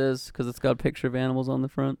what it is because it's got a picture of animals on the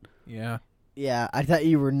front. Yeah. Yeah, I thought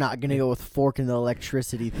you were not gonna go with fork in the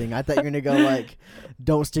electricity thing. I thought you were gonna go like,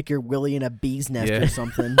 don't stick your willy in a bee's nest or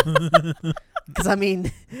something. Because I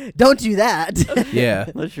mean, don't do that. Yeah.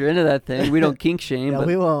 Unless you're into that thing, we don't kink shame. No, but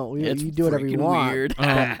we won't. it's You do whatever you freaking want. Weird.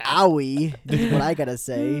 Owie, is what I gotta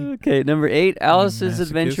say. Okay, number 8, Alice's Masochist.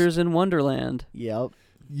 Adventures in Wonderland. Yep.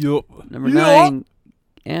 Yup. Number 9,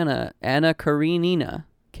 Anna Karenina.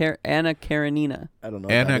 Anna Karenina. I don't know.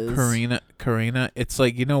 What that is. Karina. It's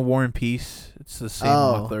like, War and Peace. It's the same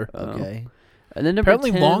Oh, author. okay. And then number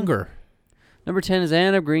Apparently 10, longer. Number 10 is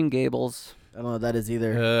Anne of Green Gables. I don't know what that is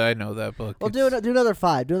either. I know that book. Well, do another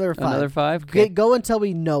 5. Do another 5. Another 5? Okay, go until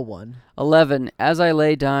we know one. 11, As I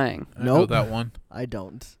Lay Dying. I know Nope. that one. I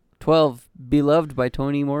don't. 12, Beloved by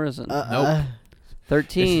Toni Morrison. Nope.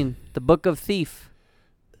 13, The Book of Thief.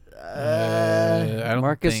 I don't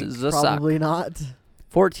Marcus think. Zusak. Probably not.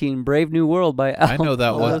 14, Brave New World by I know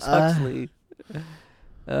that one. Aldous Huxley.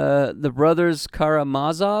 The Brothers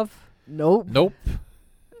Karamazov. Nope. Nope.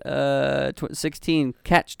 16,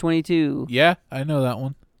 Catch 22. Yeah, I know that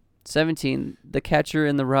one. 17, The Catcher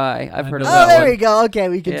in the Rye. I've I heard know of Oh, that there one. we go. Okay,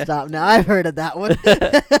 we can Yeah. stop now. I've heard of that one.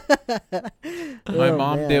 My Oh,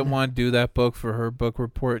 mom man. didn't want to do that book for her book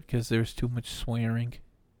report because there's too much swearing.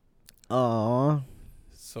 Aw.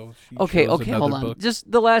 So she Okay, chose hold another on. book. Just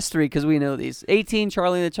the last 3 because we know these. 18,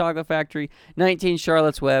 Charlie and the Chocolate Factory. 19,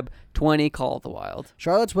 Charlotte's Web. 20, Call of the Wild.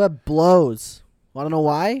 Charlotte's Web blows. Want to know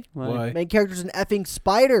why? Why? Main character's an effing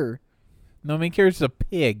spider. No, main character's a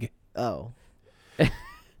pig. Oh.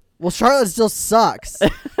 Well, Charlotte still sucks.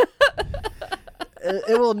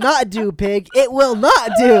 It will not do, pig. It will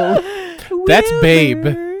not do. That's Babe.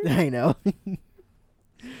 I know.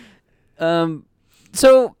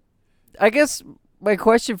 So, I guess my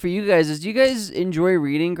question for you guys is: do you guys enjoy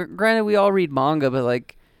reading? Granted, we all read manga, but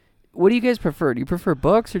like, what do you guys prefer? Do you prefer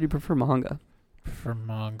books or do you prefer manga? For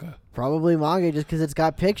manga. Probably manga just because it's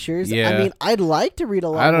got pictures. Yeah. I mean, I'd like to read a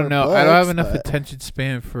lot I don't more know. books, I don't have enough but attention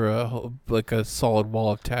span for a solid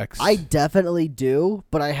wall of text. I definitely do,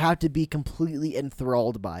 but I have to be completely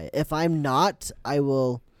enthralled by it. If I'm not, I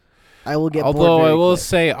will get bored Although very I will quick.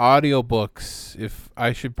 say audiobooks, if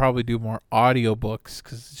I should probably do more audiobooks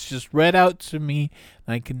because it's just read out to me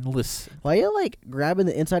and I can listen. Why are you like grabbing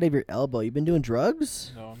the inside of your elbow? You been doing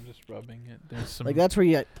drugs? No, I'm just rubbing it. There's some. Like that's where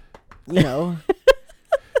you know.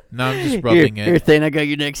 No, I'm just rubbing Here, it. Thane, I got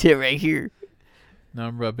your next hit right here. No,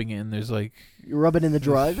 I'm rubbing it, and there's like You're rubbing in the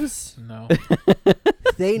drugs. no.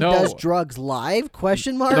 Thane No. does drugs live?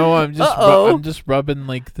 Question mark. No, I'm just Uh-oh. I'm just rubbing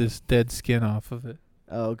like this dead skin off of it.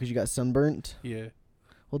 Oh, because you got sunburnt. Yeah.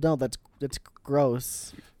 Well, no, that's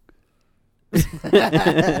gross.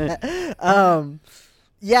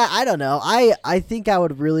 Yeah, I don't know. I think I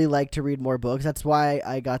would really like to read more books. That's why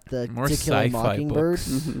I got the More To Kill a sci-fi Mockingbird. books.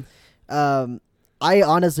 Mhm. I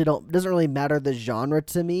honestly doesn't really matter the genre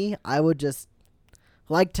to me. I would just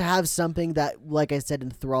like to have something that, like I said,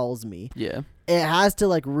 enthralls me. Yeah. It has to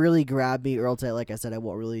like really grab me, or else, like I said, I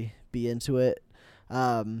won't really be into it.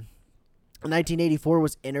 1984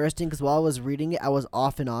 was interesting because while I was reading it, I was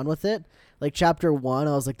off and on with it. Like chapter 1,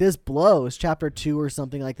 I was like, this blows. Chapter 2 or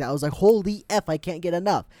something like that, I was like, holy F, I can't get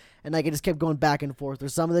enough. And like, I just kept going back and forth. Or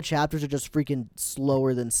some of the chapters are just freaking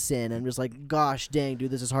slower than sin. I'm just like, gosh dang, dude,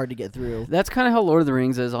 this is hard to get through. That's kind of how Lord of the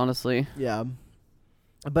Rings is, honestly. Yeah.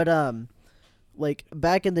 But like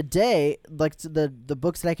back in the day, like the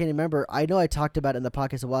books that I can remember, I know I talked about it in the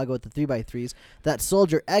podcast a while ago with the 3x3s, that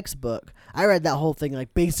Soldier X book. I read that whole thing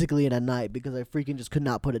like basically in a night because I freaking just could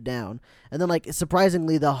not put it down. And then like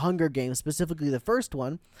surprisingly, the Hunger Games, specifically the first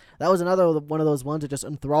one, that was another one of those ones that just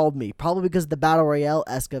enthralled me, probably because of the Battle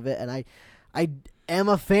Royale-esque of it, and I am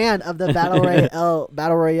a fan of the Battle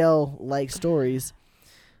Royale like stories.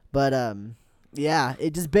 But yeah,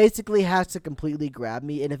 it just basically has to completely grab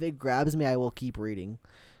me, and if it grabs me, I will keep reading.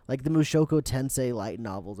 Like the Mushoku Tensei light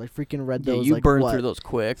novels, I freaking read Yeah, those. you like burned what, through those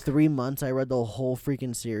quick. 3 months? I read the whole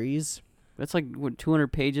freaking series. That's like what,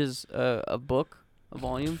 200 pages a book, a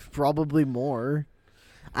volume. Probably more.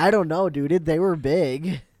 I don't know, dude. They were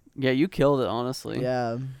big. Yeah, you killed it, honestly.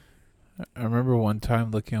 Yeah. I remember one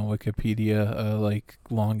time looking on Wikipedia, like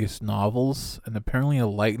longest novels, and apparently a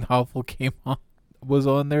light novel was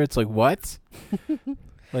on there. It's like what?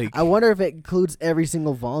 Like I wonder if it includes every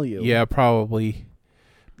single volume. yeah, probably.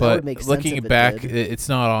 That would But make sense looking if it back, did. it's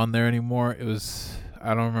not on there anymore. It was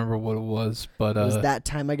I don't remember what it was, but It was that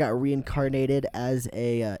time I got reincarnated as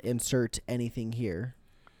a insert anything here.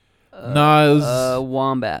 No, it was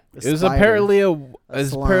wombat. A it was spider. apparently A it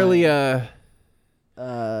was apparently slime.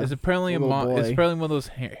 it's apparently little it's boy. apparently one of those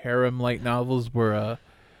harem like novels where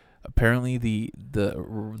apparently the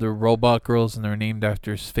robot girls and they're named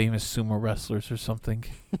after famous sumo wrestlers or something.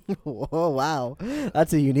 Whoa, wow,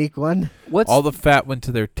 that's a unique one. What's All the fat went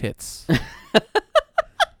to their tits.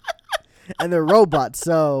 And they're robots,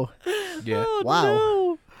 so Yeah.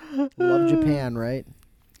 wow. Love Japan, right?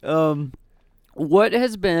 What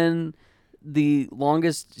has been the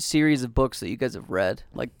longest series of books that you guys have read?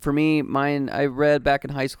 Like for me, mine I read back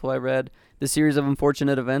in high school. I read the series of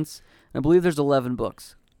Unfortunate Events. I believe there's 11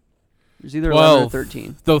 books. There's either 11 or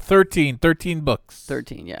 13. Though 13 books.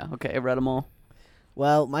 13, yeah. Okay, I read them all.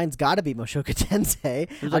 Well, mine's got to be Mushoku Tensei.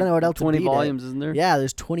 There's I don't know what else 20 to beat it. volumes, isn't there? Yeah,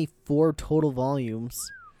 there's 24 total volumes.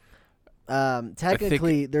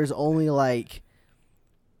 Technically, there's only like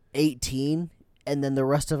 18, and then the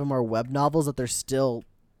rest of them are web novels that they're still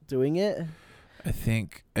doing it. I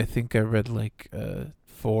think I read like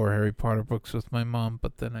 4 Harry Potter books with my mom,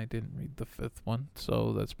 but then I didn't read the 5th one,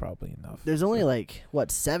 so that's probably enough. There's only like, what,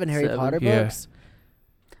 7 Harry 7. Potter Yeah. books?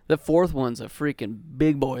 The 4th one's a freaking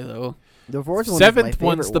big boy, though. The 4th one's Seventh my favorite.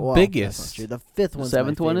 one's the well, biggest. That's not true. The 5th one's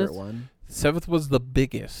Seventh my one favorite is? one. 7th was the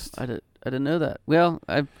biggest. I didn't know that. Well,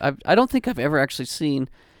 I don't think I've ever actually seen.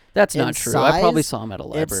 That's In not true. I probably size, saw them at a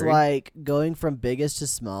library. It's like going from biggest to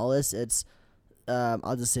smallest. It's,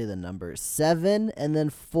 I'll just say the numbers: 7, and then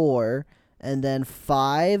 4, and then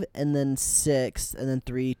 5, and then 6, and then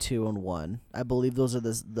 3, 2, and 1. I believe those are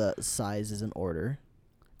the sizes in order.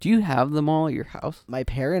 Do you have them all at your house? My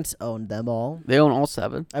parents owned them all. They own all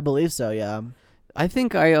 7. I believe so. Yeah, I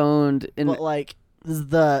think I owned but like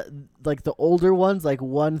the older ones, like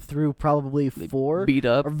 1 through probably 4, beat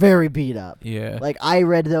up. are very beat up. Yeah. Like I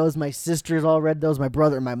read those, my sisters all read those, my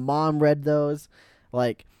brother and my mom read those.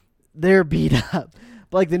 Like they're beat up.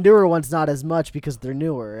 But like the newer ones not as much because they're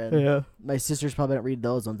newer, and my sisters probably don't read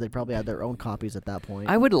those ones. They probably had their own copies at that point.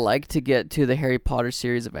 I would like to get to the Harry Potter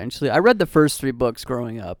series eventually. I read the first 3 books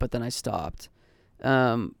growing up, but then I stopped.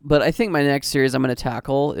 But I think my next series I'm going to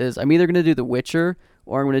tackle is I'm either going to do The Witcher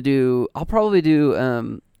or I'll probably do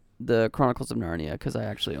the Chronicles of Narnia because I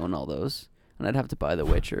actually own all those, and I'd have to buy The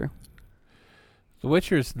Witcher. The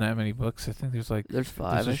Witcher isn't that many books. I think there's 5. There's a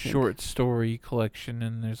There's a short story collection,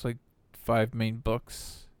 and there's 5 main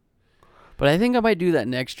books. But I think I might do that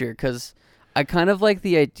next year because I kind of like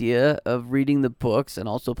the idea of reading the books and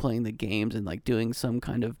also playing the games and like doing some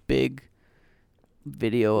kind of big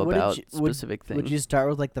video What did about you- specific things. Would you start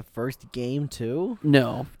with like the first game too?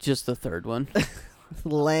 No, just the third one.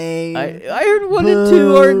 Lame. I heard 1 and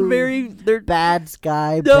 2 aren't very. They're bad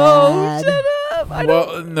Sky. no. Bad. Shut up. I don't.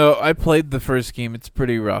 Well, no, I played the first game. It's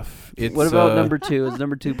pretty rough. It's What about number 2? Is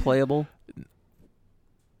number 2 playable?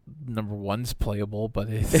 number 1's playable, but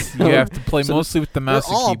it's, you have to play So mostly with the They're mouse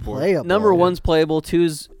and all keyboard. playable. Number 1's playable,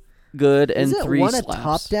 2's good, and Is it 3 one slaps. a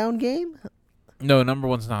top-down game? No, number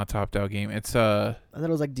 1's not a top-down game. It's I thought it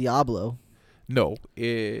was like Diablo. no,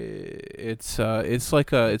 it's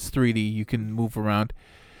 3D. You can move around.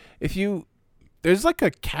 There's like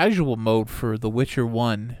a casual mode for The Witcher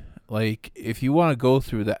 1. Like if you want to go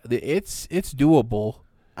through that, it's doable.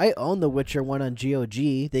 I own The Witcher 1 on GOG.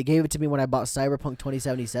 They gave it to me when I bought Cyberpunk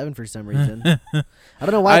 2077 for some reason. I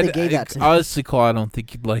don't know why they gave that to me. Honestly, Cole, I don't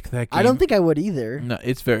think you'd like that game. I don't think I would either. No,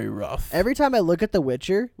 it's very rough. Every time I look at The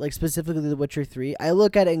Witcher, like specifically The Witcher 3, I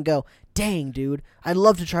look at it and go, dang, dude, I'd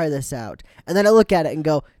love to try this out. And then I look at it and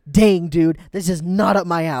go, dang, dude, this is not up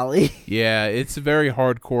my alley. Yeah, it's a very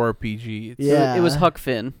hardcore RPG. It's, Yeah. It was Huck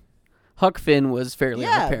Finn. Huck Finn was Fairly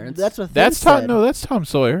Odd Parents. that's what That's Finn said. that's Tom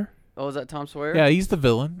Sawyer. Oh, is that Tom Sawyer? Yeah, he's the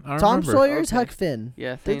villain. I Tom remember. Sawyer's Okay. Huck Finn.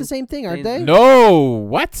 Yeah, They're the same thing, aren't they? No,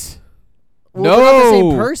 what? Well, they're not the same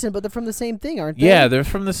No. person, but they're from the same thing, aren't they? Yeah, they're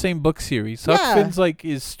from the same book series. Huck Yeah. Finn's like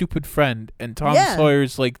his stupid friend, and Tom Yeah.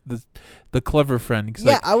 Sawyer's like the clever friend. He's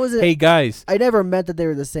Yeah, like, I was. hey guys, I never meant that they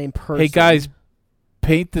were the same person. hey guys,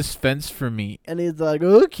 paint this fence for me. And he's like,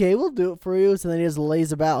 okay, we'll do it for you. So then he just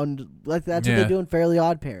lays about, and like that's what Yeah. they do in Fairly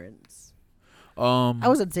Odd Parents. I I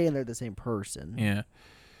wasn't saying they're the same person. Yeah.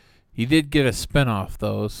 He did get a spin-off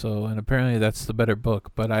though, and apparently that's the better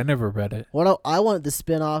book, but I never read it. Well, I wanted the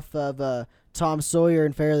spin-off of Tom Sawyer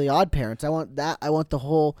and Fairly Odd Parents. I want that. I want the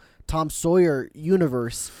whole Tom Sawyer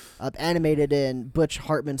universe animated in Butch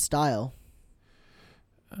Hartman style.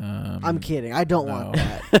 I'm kidding. I don't want no.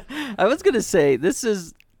 that. I was going to say, this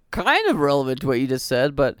is kind of relevant to what you just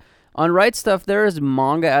said, but on Right Stuff, there is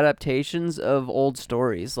manga adaptations of old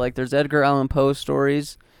stories. Like, there's Edgar Allan Poe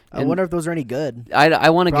stories. I And wonder if those are any good. I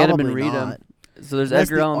want to get them and Probably read not. them. So there's Unless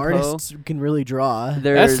Edgar the Allan Poe. artists can really draw.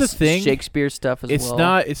 There's the thing. Shakespeare stuff as It's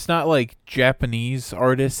well. it's not like Japanese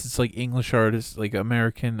artists. It's like English artists, like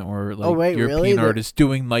American or like wait, really? European They're- artists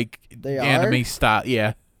doing like they anime are? style.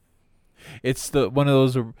 Yeah, it's the one of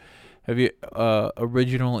those. Have you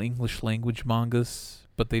original English language mangas,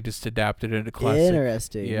 but they just adapted it to classic.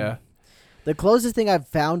 Interesting. Yeah. The closest thing I've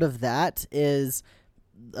found of that is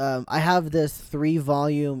I have this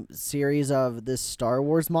 3-volume series of this Star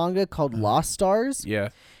Wars manga called Lost Stars. Yeah.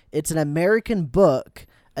 It's an American book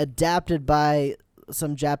adapted by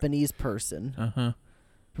some Japanese person. Uh-huh.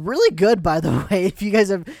 Really good, by the way. If you guys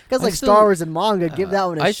like still- Star Wars and manga, give that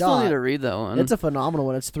one a I shot. still need to read that one. It's a phenomenal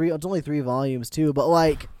one. It's only 3 volumes too, but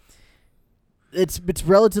like it's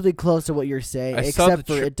relatively close to what you're saying, I saw except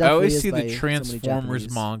the for it I definitely always is see by the somebody Transformers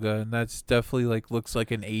Japanese. manga, and that's definitely like looks like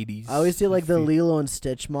an 80s. I always see like the Lilo and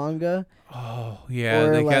Stitch manga. Oh yeah,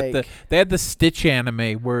 or they had the Stitch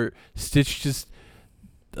anime where Stitch just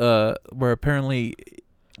where apparently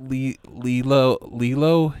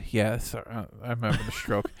Lilo yeah, sorry, I remember the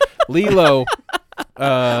stroke. Lilo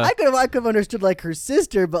I could have understood like her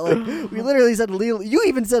sister, but like we literally said Lilo. You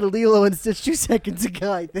even said Lilo and Stitch 2 seconds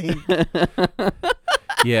ago, I think.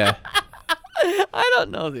 yeah. I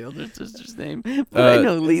don't know the older sister's name, but I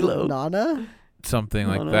know Lilo. Nana. Something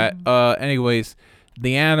like no. that. Anyways,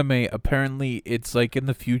 the anime apparently it's like in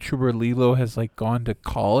the future where Lilo has like gone to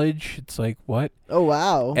college. It's like what? Oh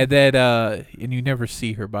wow. And then and you never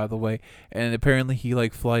see her, by the way. And apparently he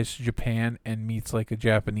like flies to Japan and meets like a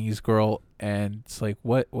Japanese girl, and it's like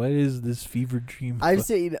what is this fever dream? I've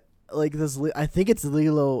seen like this. I think it's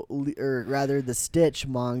Lilo, or rather the Stitch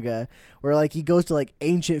manga, where like he goes to like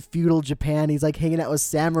ancient feudal Japan. He's like hanging out with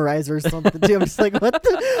samurais or something too. I'm just like, what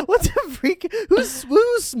the freak? Who's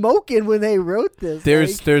smoking when they wrote this?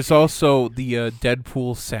 There's also the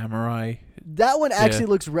Deadpool samurai. That one actually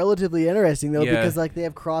looks relatively interesting though, Yeah. because like they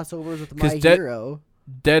have crossovers with 'Cause My Hero.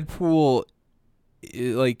 Deadpool,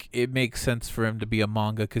 it makes sense for him to be a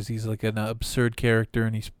manga because he's like an absurd character,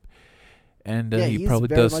 and he he's probably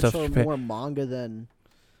very does much stuff. so in Japan. more manga than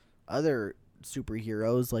other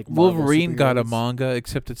superheroes like Marvel Wolverine got a superheroes. manga,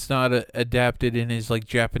 except it's not adapted in his like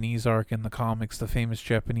Japanese arc in the comics, the famous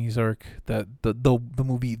Japanese arc that the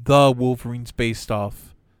movie The Wolverine's based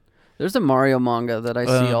off. There's a Mario manga that I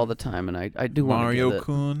see all the time, and I do want to Mario get it.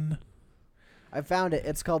 Kun. I found it.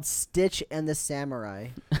 It's called Stitch and the Samurai.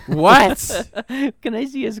 What? Can I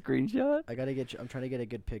see a screenshot? I gotta get. I'm trying to get a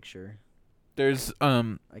good picture. There's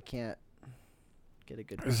I can't get a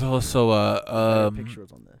good. there's picture. also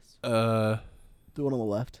Pictures on this. uh The one on the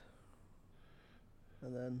left.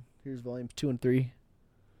 And then here's volumes 2 and 3.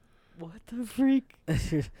 What the freak?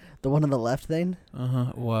 The one on the left thing,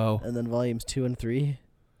 wow. and then volumes 2 and 3.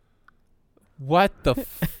 What the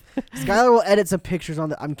Skylar will edit some pictures on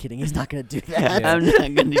the. I'm kidding. He's not gonna do that. Yeah. I'm not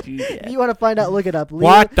gonna do that. If you want to find out, look it up.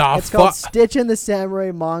 What the It's called fuck? Stitch and the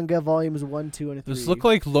Samurai manga, volumes 1, 2, and 3. This look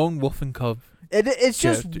like Lone Wolf and Cub. It's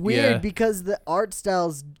just Yeah, weird yeah. because the art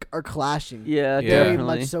styles are clashing. Yeah, Yeah. Very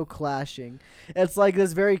definitely. much so clashing. It's like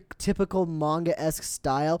this very typical manga-esque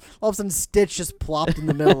style. All of a sudden, Stitch just plopped in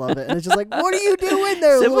the middle of it, and it's just like, what are you doing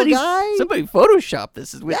there, little guy? Somebody photoshopped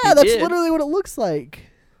this. Is what Yeah, they that's did. literally what it looks like.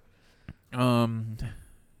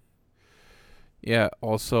 Yeah,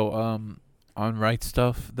 also on Right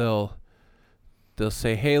Stuff they'll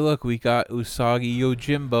say, "Hey, look, we got Usagi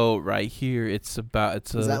Yojimbo right here. It's Is a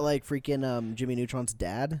that like freaking Jimmy Neutron's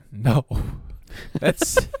dad? no."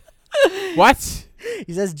 That's what?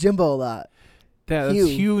 He says Jimbo a lot. That's Hugh.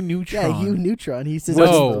 Hugh Neutron. Yeah, Hugh Neutron. He says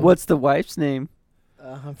What's- Jimbo. What's the wife's name?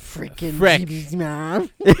 Freaking Frick. Jimmy's mom.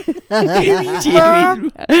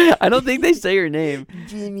 Jamie. I don't think they say her name.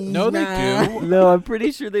 Jimmy's No, they mom. do. No, I'm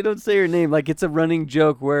pretty sure they don't say her name. Like, it's a running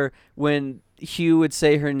joke where when Hugh would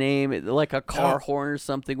say her name, like a car horn or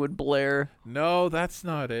something would blare. No, that's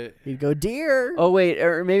not it. He'd go, dear. Oh, wait,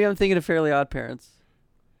 or maybe I'm thinking of Fairly Odd Parents.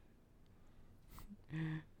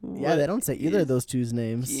 Yeah, they don't say either of those two's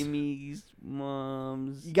names. Jimmy's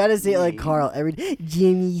mom's. You gotta say it like name. Carl every day.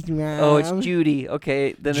 Jimmy's mom. Oh, it's Judy.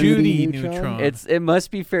 Okay, then Judy Neutron? Neutron. it must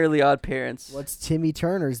be Fairly Odd Parents. What's Timmy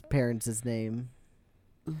Turner's parents' name?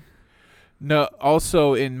 No,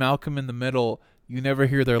 also in Malcolm in the Middle, you never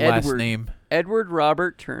hear their last Edward. name. Edward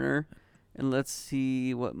Robert Turner, and let's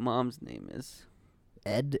see what mom's name is.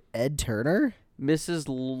 Ed Turner? Mrs.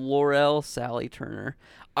 Laurel Sally Turner.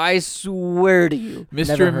 I swear to you. Mr.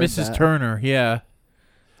 Never and heard Mrs. that. Turner, yeah.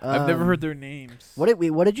 I've never Um, heard their names. What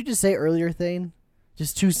did you just say earlier, Thane?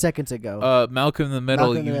 Just 2 seconds ago. Malcolm in the Middle,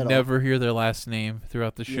 Malcolm in the you Middle. never hear their last name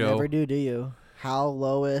throughout the you show. never do you? Hal,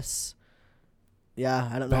 Lois. Yeah,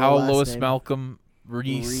 I don't know. Powell, her last Lois, name. Malcolm,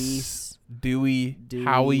 Reese, Reese. Dewey, Dewey.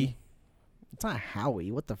 Howie. It's not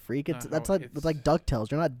Howie. What the freak? It's Not that's Howie, like it's- it's like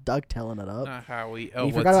Ducktales. You're not Ducktelling it up. Not Howie. And Oh, you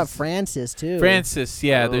what's forgot about his- Francis too. Francis.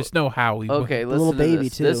 Yeah, Oh. there's no Howie. Okay, The little listen to baby,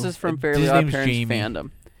 this. This too. is from His Fairly Odd name's Parents Jamie.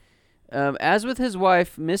 fandom. As with his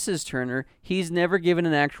wife, Mrs. Turner, he's never given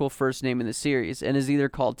an actual first name in the series and is either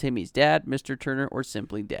called Timmy's dad, Mr. Turner, or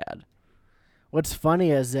simply Dad. What's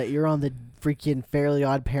funny is that you're on the freaking Fairly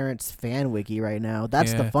Odd Parents fan wiki right now.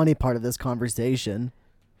 That's the Yeah. funny part of this conversation.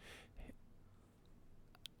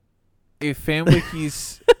 If fan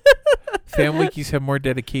wikis, fan wikis have more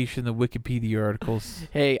dedication than Wikipedia articles.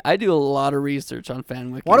 Hey, I do a lot of research on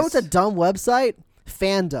fan wikis. What was a dumb website?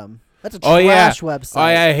 Fandom. That's a Oh, yeah. trash website. Oh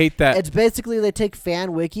yeah, I hate that. It's basically they take fan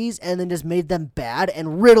wikis and then just made them bad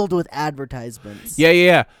and riddled with advertisements.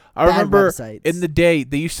 Yeah. I Bad remember websites. in the day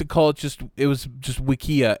they used to call it it was just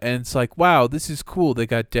Wikia, and it's like, wow, this is cool. They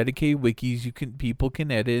got dedicated wikis. People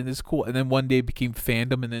can edit, and it's cool. And then one day it became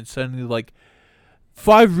fandom, and then suddenly like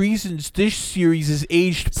 5 reasons this series is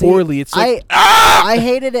aged See, poorly. It's like I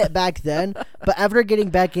hated it back then, but after getting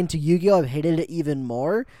back into Yu-Gi-Oh, I've hated it even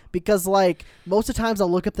more because like most of the times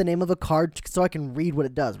I'll look up the name of a card so I can read what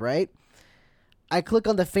it does, right? I click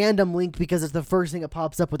on the fandom link because it's the first thing that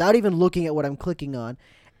pops up without even looking at what I'm clicking on.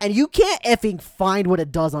 And you can't effing find what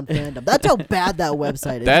it does on fandom. That's how bad that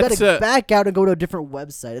website is. That's you gotta back out and go to a different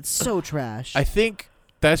website. It's so trash. I think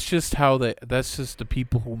that's just how that's just the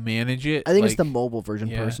people who manage it. I think it's like- the mobile version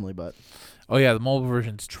yeah. personally, but Oh yeah, the mobile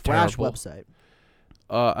version's trash terrible. website.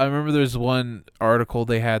 I remember there's one article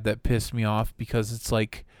they had that pissed me off because it's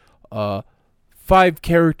like 5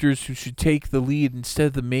 characters who should take the lead instead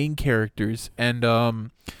of the main characters, and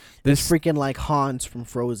This freaking like Hans from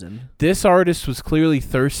Frozen. this artist was clearly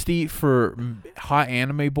thirsty for hot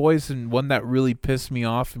anime boys, and one that really pissed me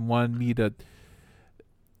off and wanted me to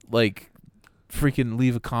like freaking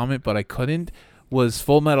leave a comment, but I couldn't, was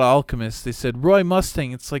Full Metal Alchemist. They said Roy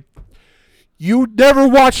Mustang. It's like, you never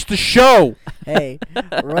watched the show. Hey,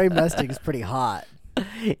 Roy Mustang is pretty hot.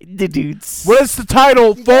 The dudes. What is the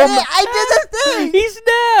title? I did the thing. He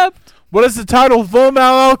snapped. What does the title Full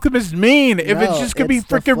Metal Alchemist mean? If it's just gonna be it's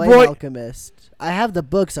the freaking Flame Roy. Alchemist. I have the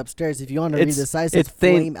books upstairs. If you want to read the size, it's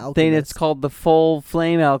Thane- Flame Alchemist. Thane, it's called the Full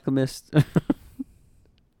Flame Alchemist.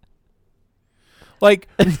 Like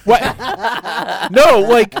what? No,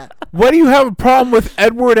 like what do you have a problem with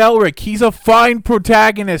Edward Elric? He's a fine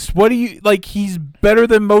protagonist. What do you like? He's better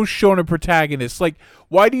than most shonen protagonists. Like,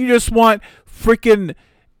 why do you just want freaking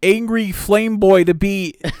angry flame boy to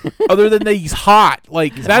be other than that he's hot?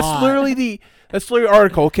 Like that's hot. literally the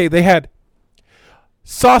article. Okay, they had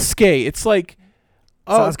Sasuke. It's like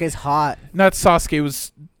Sasuke's hot. not Sasuke. It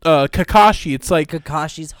was Kakashi. It's like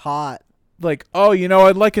Kakashi's hot. oh,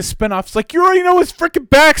 I'd like a spinoff. It's like you already know his freaking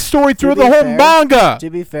backstory through be the whole fair- manga. To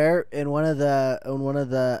be fair, in one of the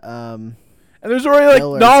And there's already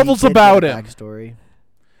fillers, novels he did about give a him. Backstory.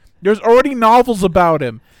 There's already novels about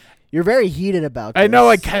him. You're very heated about this. I know.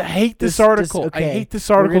 I hate this article. okay. I hate this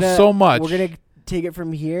We're article gonna- so much. We're gonna take it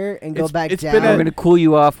from here and go It's- back it's down. been We're gonna cool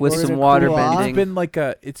you off with We're some gonna water cool off. bending.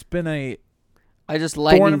 It's been a I just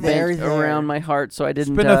lightning Very bent there. around my heart so I it's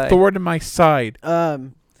didn't been die. a thorn in my side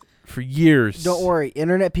for years. Don't worry,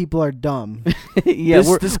 internet people are dumb. Yeah,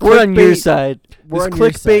 This we're on your clickbait- side. We're This on your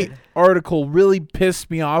clickbait side. article really pissed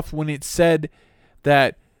me off when it said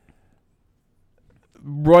that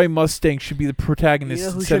Roy Mustang should be the protagonist You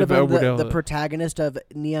know who instead should have of been Edward the Elric. protagonist of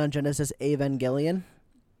Neon Genesis Evangelion?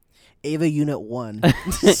 Ava Unit 1.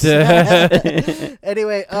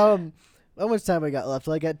 Anyway, how much time we got left?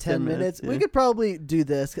 I got 10 10 minutes. minutes, We yeah. could probably do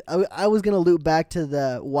this. I was going to loop back to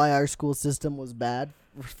the why our school system was bad,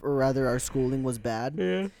 or rather our schooling was bad.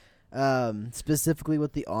 Yeah. Specifically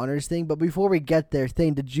with the honors thing. But before we get there,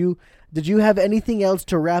 Thane, did you have anything else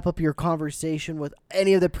to wrap up your conversation with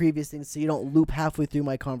any of the previous things so you don't loop halfway through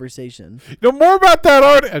my conversation? No more about that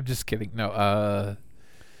art. I'm just kidding. No,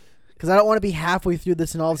 Because I don't want to be halfway through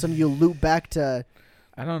this and all of a sudden you loop back to...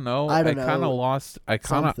 I don't know. I don't kind of know. lost. I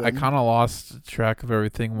kind of Something. lost track of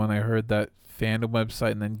everything when I heard that fandom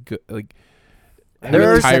website, and then There having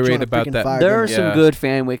are a such on tirade a about freaking that. fire. There are Yeah. some good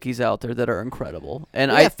fan wikis out there that are incredible,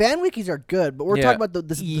 and yeah, fan wikis are good, but we're Yeah. talking about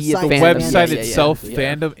the Yeah, site The fandom, website yeah, itself, yeah.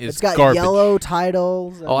 fandom, is It's got garbage. yellow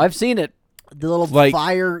titles. And I've seen it. the little Like,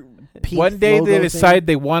 fire pink One day logo they thing. decide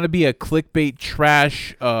they want to be a clickbait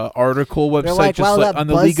trash article website, They're like, just wow, like that on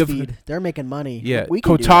the League of BuzzFeed, they're making money. yeah, we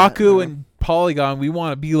can do that. Kotaku and Polygon. We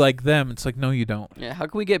want to be like them. It's like, no, you don't. Yeah, how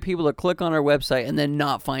can we get people to click on our website and then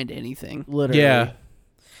not find anything? Literally. Yeah,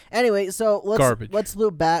 Anyway, so Garbage. let's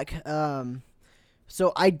loop back.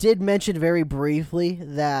 So I did mention very briefly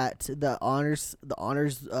that the honors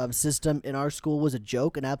system in our school was a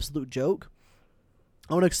joke, an absolute joke.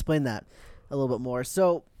 I want to explain that a little bit more.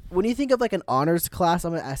 So when you think of like an honors class,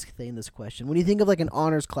 I'm gonna ask Thane this question. When you think of like an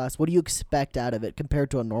honors class, what do you expect out of it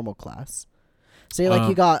compared to a normal class? Say like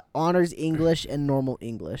you got honors English and normal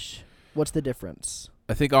English. What's the difference?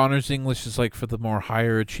 I think honors English is like for the more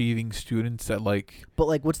higher achieving students that like. But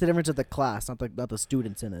like, what's the difference of the class, not the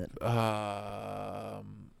students in it?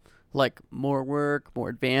 Like more work, more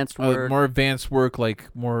advanced work. More advanced work,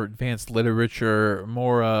 like more advanced literature,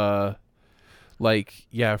 more like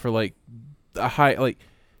for like a high like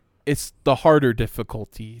it's the harder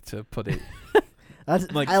difficulty to put it.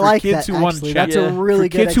 Like I for like kids that. who Actually, want that's a really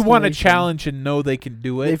for good. kids who want a explanation. challenge and know they can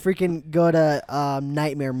do They it. freaking go to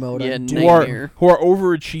nightmare mode. Yeah, on Who doom. nightmare. are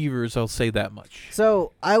overachievers, I'll say that much.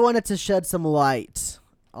 So I wanted to shed some light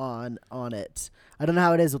on it. I don't know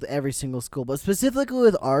how it is with every single school, but specifically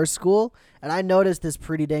with our school, and I noticed this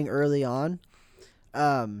pretty dang early on.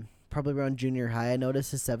 Probably around junior high, I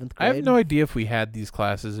noticed this 7th grade. I have no idea if we had these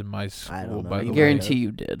classes in my school. I don't know. By You the I way, guarantee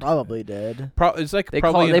you did. Probably did. It's like They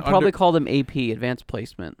probably probably call them AP, advanced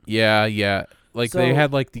placement. Yeah. Like they So-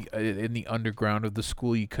 had like the in the underground of the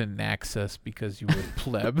school you couldn't access because you were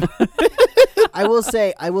pleb. I will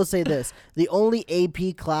say this: the only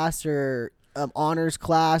AP class or honors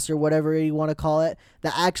class or whatever you want to call it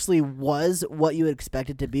that actually was what you would expect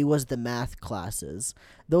it to be was the math classes.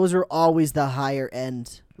 Those are always the higher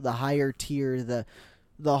end, the higher tier,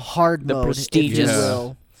 the hard The mode, prestigious. if you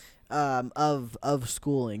will, of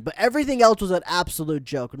schooling. But everything else was an absolute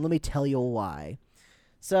joke, and let me tell you why.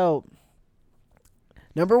 So,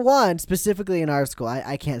 number one, specifically in our school,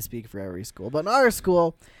 I can't speak for every school, but in our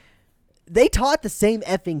school, they taught the same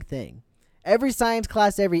effing thing. Every science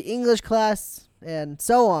class, every English class, and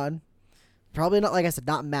so on. Probably not, like I said,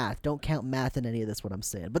 not math. Don't count math in any of this, what I'm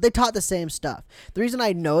saying. But they taught the same stuff. The reason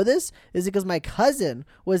I know this is because my cousin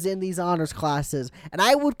was in these honors classes, and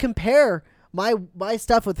I would compare my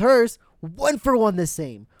stuff with hers, 1 for 1 the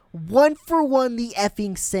same. 1 for 1 the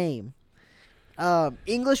effing same.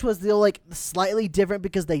 English was the like slightly different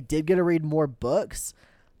because they did get to read more books,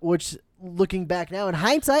 which looking back now in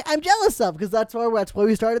hindsight, I'm jealous of because that's why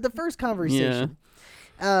we started the first conversation.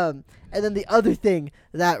 And then the other thing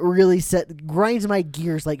that really grinds my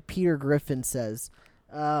gears, like Peter Griffin says.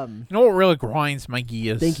 You know what really grinds my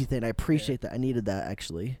gears? Thank you, Thane. I appreciate that. I needed that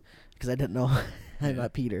actually because I didn't know I'm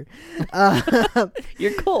not Peter.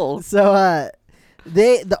 You're cool. So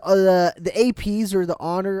the APs or the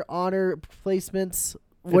honor placements,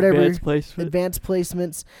 whatever advanced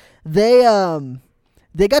placements,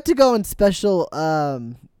 they got to go on special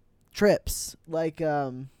trips, like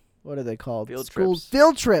what are they called?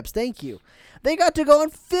 Field trips. Thank you. They got to go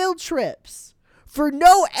on field trips for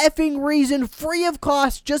no effing reason, free of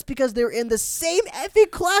cost, just because they're in the same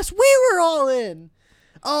effing class we were all in.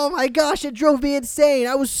 Oh my gosh, it drove me insane.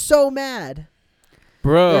 I was so mad.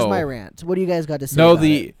 Bro. There's my rant. What do you guys got to say? No, about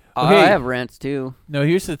it? I have rants too. No,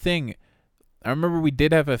 here's the thing. I remember we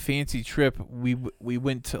did have a fancy trip. We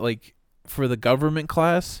went to like for the government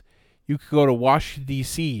class. You could go to Washington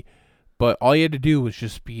D.C., but all you had to do was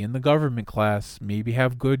just be in the government class, maybe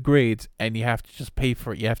have good grades, and you have to just pay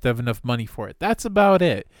for it. You have to have enough money for it. That's about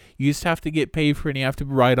it. You just have to get paid for it, and you have to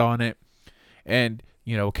write on it, and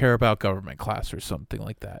care about government class or something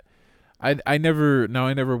like that. I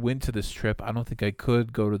never went to this trip. I don't think I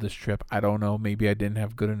could go to this trip. I don't know. Maybe I didn't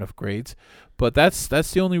have good enough grades. But that's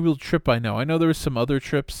the only real trip I know. I know there were some other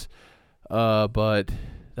trips, but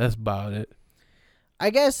that's about it. I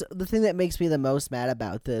guess the thing that makes me the most mad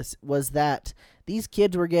about this was that these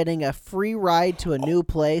kids were getting a free ride to a new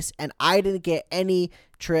place, and I didn't get any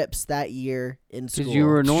trips that year in school. Because you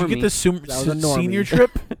were a Did normie. you get the That was a normie. senior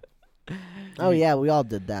trip? Oh yeah, we all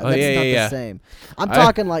did that. Oh, That's yeah, not yeah. the same. I'm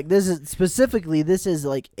talking like this is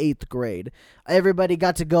like 8th grade. Everybody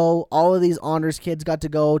got to go. All of these honors kids got to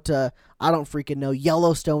go to I don't freaking know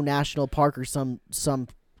Yellowstone National Park or some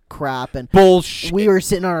crap, and Bullshit. we were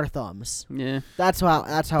sitting on our thumbs. Yeah. That's how.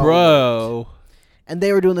 It worked. Bro. And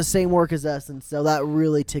they were doing the same work as us, and so that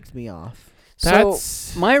really ticked me off. So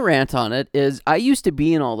my rant on it is I used to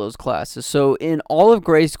be in all those classes. So in all of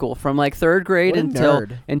grade school, from like 3rd grade What a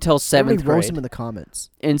nerd. until 7th Everybody roast grade. him in the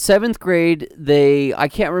comments. In 7th grade, I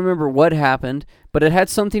can't remember what happened, but it had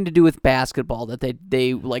something to do with basketball that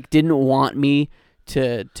they like didn't want me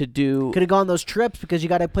to do. Could have gone those trips because you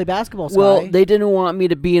got to play basketball. Sky. Well, they didn't want me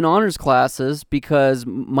to be in honors classes because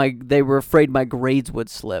they were afraid my grades would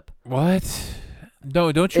slip. What?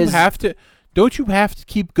 No, don't you have to? Don't you have to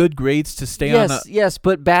keep good grades to stay on a... Yes,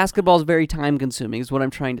 but basketball is very time consuming is what I'm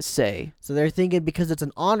trying to say. So they're thinking because it's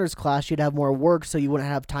an honors class, you'd have more work, so you wouldn't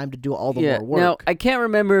have time to do all the more work. Now, I can't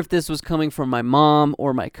remember if this was coming from my mom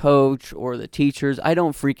or my coach or the teachers. I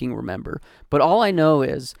don't freaking remember. But all I know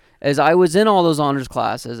is I was in all those honors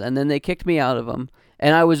classes, and then they kicked me out of them.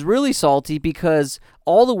 And I was really salty because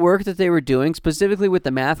all the work that they were doing, specifically with the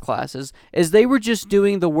math classes, is they were just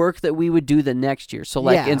doing the work that we would do the next year. So,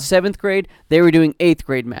 like in 7th grade, they were doing 8th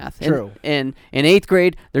grade math. True. And in 8th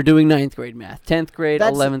grade, they're doing 9th grade math. 10th grade,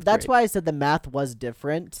 11th grade. That's why I said the math was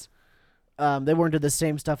different. They weren't doing the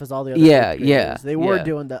same stuff as all the other graders. They were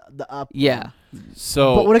doing the up. Yeah.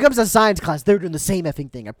 So, but when it comes to science class, they're doing the same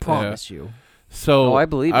effing thing. I promise you. So I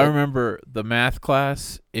believe I it. remember the math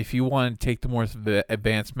class. If you wanted to take the more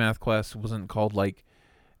advanced math class, it wasn't called like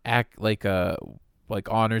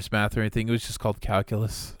honors math or anything. It was just called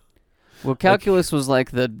calculus. Well, calculus was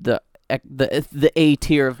like the A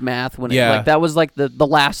tier of math when that was like the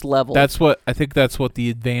last level. That's what the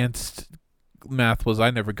advanced math was.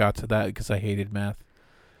 I never got to that because I hated math.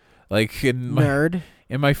 Like in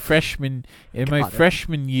my freshman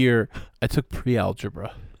year, I took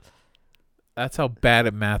pre-algebra. That's how bad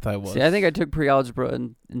at math I was. See, I think I took pre-algebra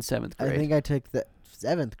in 7th grade. I think I took the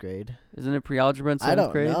 7th grade. Isn't it pre-algebra in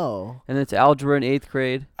 7th grade? I don't know. And then it's algebra in 8th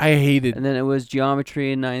grade. I hated. And then it was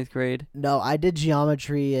geometry in 9th grade. No, I did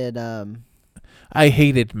geometry in I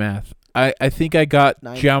hated math. I think I got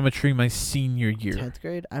geometry my senior year. 10th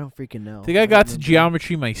grade? I don't freaking know. I think I got to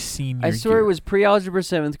geometry my senior year. I swear it was pre-algebra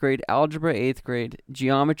 7th grade, algebra 8th grade,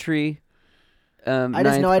 geometry I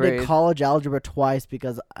just know grade. I did college algebra twice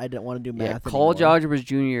because I didn't want to do math college anymore. algebra is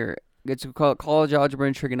junior. It's called college algebra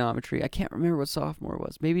and trigonometry. I can't remember what sophomore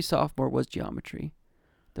was. Maybe sophomore was geometry.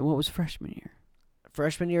 Then what was freshman year?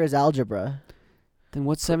 Freshman year is algebra. Then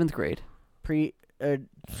what's 7th grade? Freak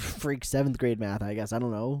 7th grade math, I guess. I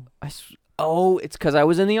don't know. It's because I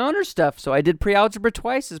was in the honors stuff, so I did pre-algebra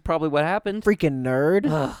twice is probably what happened. Freaking nerd.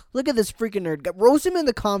 Ugh. Look at this freaking nerd. Roast him in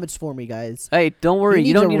the comments for me, guys. Hey, don't worry.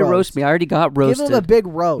 You don't need to roast me. I already got roasted. Give him a big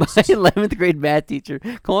roast. My 11th grade math teacher.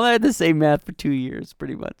 Cole and I had the same math for 2 years,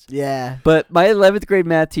 pretty much. Yeah. But my 11th grade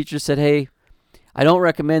math teacher said, hey, I don't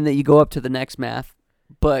recommend that you go up to the next math,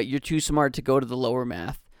 but you're too smart to go to the lower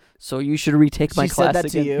math. So you should retake my class again. She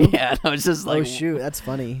said that again. to you? Yeah, and I was just like, oh, shoot. That's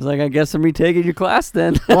funny. I was like, I guess I'm retaking your class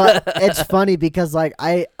then. Well, it's funny because, like,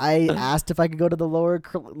 I asked if I could go to the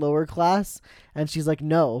lower class, and she's like,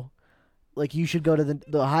 no. Like, you should go to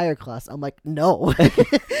the higher class. I'm like, no.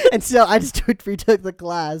 And so I just retook the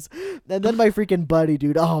class. And then my freaking buddy,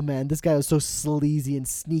 dude, oh, man, this guy was so sleazy and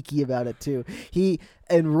sneaky about it, too. He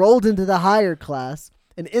enrolled into the higher class.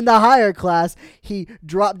 And in the higher class, he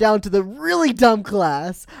dropped down to the really dumb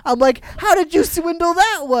class. I'm like, how did you swindle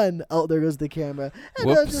that one? Oh, there goes the camera.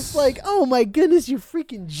 And I was just like, oh my goodness, you're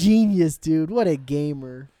freaking genius, dude. What a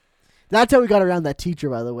gamer. That's how we got around that teacher,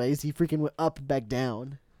 by the way, is he freaking went up and back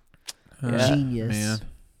down. Genius. Man.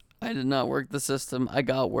 I did not work the system. I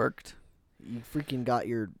got worked. You freaking got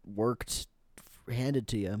your work handed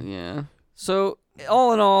to you. Yeah. So,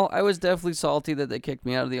 all in all, I was definitely salty that they kicked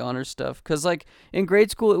me out of the honors stuff. Because, like, in grade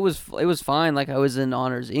school, it was fine. Like, I was in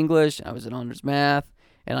honors English, I was in honors math,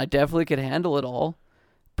 and I definitely could handle it all.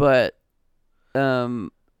 But, I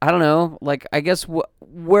don't know. Like, I guess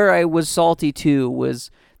where I was salty, too, was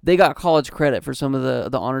they got college credit for some of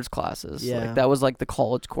the honors classes. Yeah. Like, that was, like, the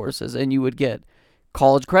college courses, and you would get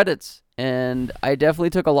college credits. And I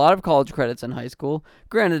definitely took a lot of college credits in high school.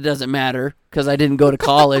 Granted, it doesn't matter because I didn't go to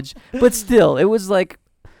college. But still, it was like,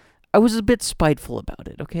 I was a bit spiteful about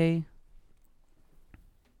it, okay?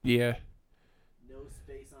 Yeah. No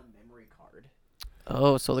space on memory card.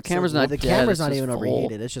 Oh, so the camera's not The dead, camera's it's not just even full.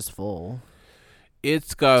 overheated. It's just full.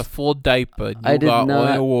 It's got a full diaper. I did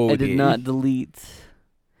not delete.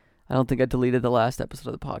 I don't think I deleted the last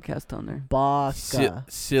episode of the podcast on there. Baka.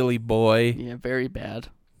 Silly boy. Yeah, very bad.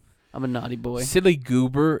 I'm a naughty boy. Silly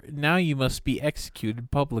goober. Now you must be executed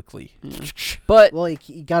publicly. Yeah. But Well,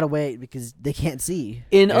 you gotta wait because they can't see.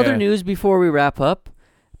 in other Yeah. news, before we wrap up,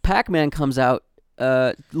 Pac-Man comes out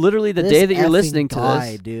literally the This day that you're effing listening to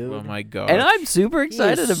guy, this. dude. Oh my god. And I'm super He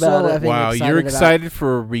excited is about so it. effing Wow, you're about excited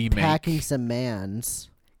for a remake. Packing some mans.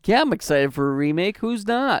 Yeah, I'm excited for a remake. Who's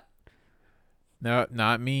not? No,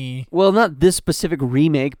 not me. Well, not this specific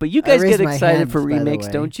remake, but you I guys raised get my excited hand, for by the remakes,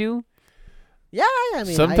 way. don't you? Yeah, I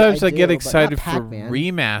mean, Sometimes I do, get but not excited for Pac-Man.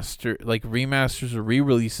 remasters or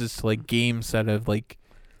re-releases to like games that have like.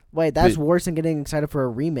 Wait, that's worse than getting excited for a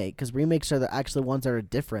remake because remakes are the actual ones that are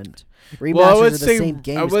different. Remasters Well, I would are the say same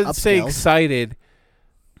game. I wouldn't say upscaled. excited.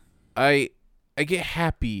 I get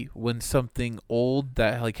happy when something old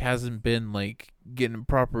that like hasn't been like getting a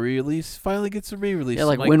proper re-release. Finally gets a re-release. Yeah,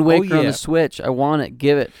 like I'm Wind Waker oh, on yeah. the Switch. I want it.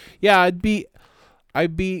 Give it. Yeah, that'd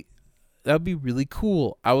be really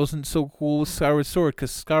cool. I wasn't so cool with Skyward Sword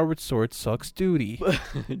because Skyward Sword sucks duty.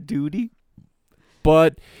 Duty.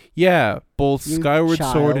 But yeah, both You Skyward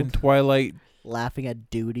Sword and child.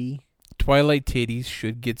 Twilight titties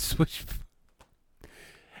should get switched.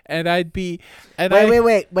 And I'd be and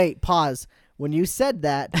Wait, pause. When you said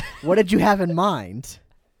that, what did you have in mind?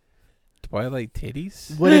 Twilight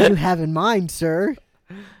titties? What did you have in mind, sir?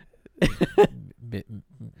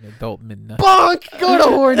 Adult midnight. Bonk! Go to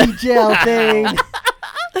horny jail thing.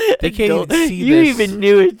 They can't even see You this. even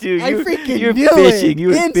knew it, dude. I freaking you're knew fishing. it. You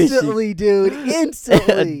were Instantly, dude. fishing.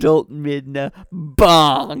 Instantly. Adult midnight.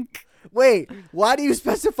 Bonk. Wait, why do you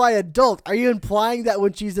specify adult? Are you implying that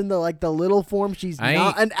when she's in the little form, she's I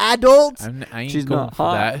not ain't- an adult? I ain't She's going not for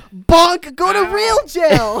hot. that. Bonk! Go to real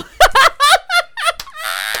jail.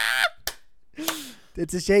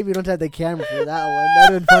 It's a shame you don't have the camera for that one.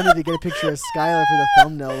 That'd been funny to get a picture of Skylar for the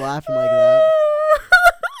thumbnail laughing like that.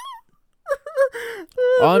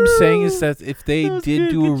 All I'm saying is that if they That was did good.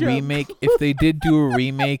 do a Good job.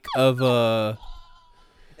 remake of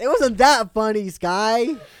It wasn't that funny,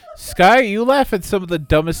 Sky. Sky, you laugh at some of the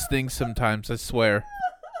dumbest things sometimes, I swear.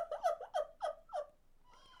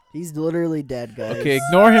 He's literally dead, guys. Okay,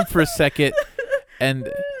 ignore him for a second and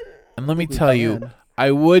let me We tell you, can.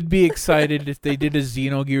 I would be excited if they did a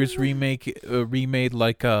Xenogears remade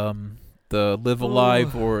like the Live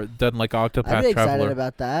Alive or done like Octopath I'd be excited Traveler.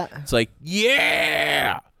 about that. It's like,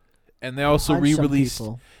 yeah. And they also Punch some re-released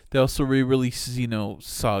people. Xeno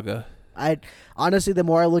Saga. Honestly, the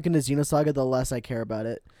more I look into Xenosaga, the less I care about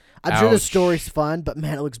it. I'm sure the Ouch. story's fun, but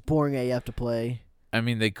man, it looks boring AF to play. I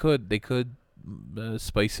mean, they could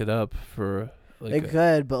spice it up for like They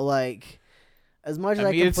could, but as much as I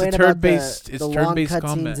I mean, it's a complain about turn-based- the it's long turn-based cutscenes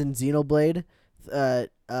combat. in Xenoblade,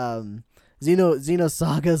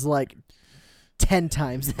 Xenosaga's like 10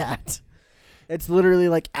 times that. It's literally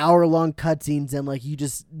like hour-long cutscenes, and you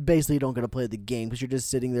just basically don't get to play the game because you're just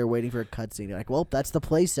sitting there waiting for a cutscene. You're like, well, that's the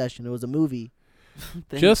play session. It was a movie.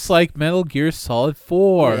 just like Metal Gear Solid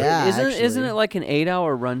 4. Yeah. Isn't actually. it like an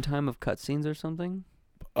 8-hour runtime of cutscenes or something?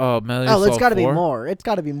 Metal Gear Oh, it's Solid got to be 4? more. It's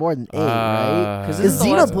got to be more than 8, right? 'Cause Because isn't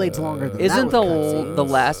the last- Xenoblade's longer than Isn't that the with cutscenes. the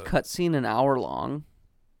last cutscene an hour long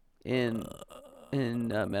in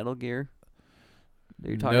Metal Gear? That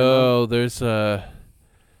you're talking about? No, there's a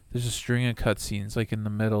string of cutscenes like in the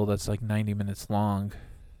middle that's like 90 minutes long.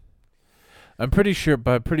 I'm pretty sure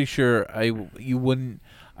I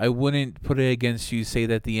wouldn't put it against you say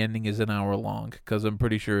that the ending is an hour long because I'm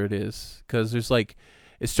pretty sure it is, because there's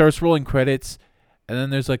it starts rolling credits and then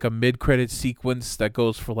there's like a mid-credit sequence that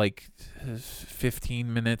goes for like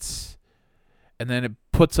 15 minutes and then it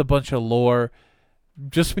puts a bunch of lore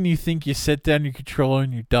just when you think you sit down your controller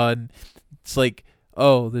and you're done. It's like,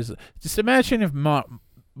 oh, just imagine if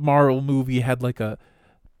Marvel movie had like a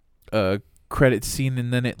credit scene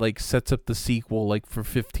and then it sets up the sequel for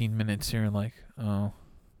 15 minutes and you're like, oh,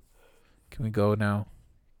 can we go now?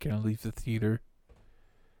 Can I leave the theater?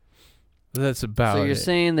 That's about So it. you're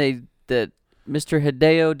saying that Mr.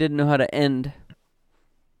 Hideo didn't know how to end?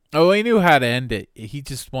 Oh, he knew how to end it. He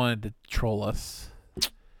just wanted to troll us.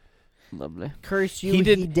 Lovely. Curse you, He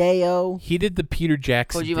did- Hideo. He did the Peter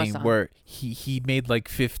Jackson thing Kojima-san. where he made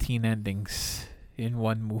 15 endings in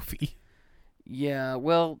one movie. Yeah,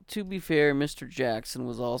 well, to be fair, Mr. Jackson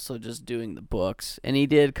was also just doing the books, and he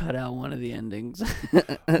did cut out one of the endings.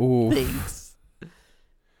 Ooh. Thanks.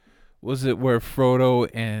 Was it where Frodo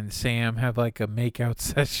and Sam have a makeout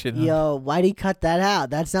session? Yo, why'd he cut that out?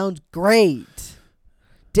 That sounds great.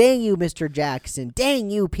 Dang you, Mr. Jackson. Dang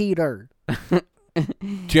you, Peter.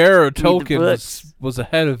 Jared Read the Tolkien books. was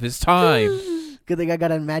ahead of his time. Good thing I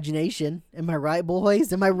got an imagination. Am I right,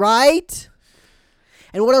 boys? Am I right?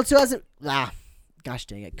 And what else has it? Gosh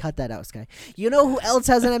dang it. Cut that out, Sky. You know who else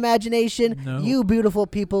has an imagination? No. You beautiful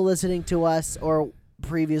people listening to us or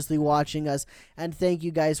previously watching us. And thank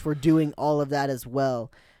you guys for doing all of that as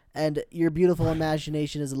well. And your beautiful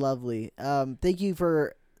imagination is lovely. Thank you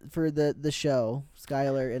for the show,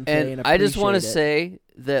 Skylar and Trey. And I just want to appreciate it. say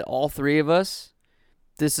that all three of us,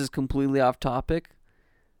 this is completely off topic,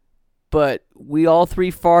 but we all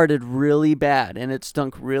three farted really bad, and it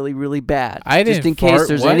stunk really, really bad. I Just didn't in case fart,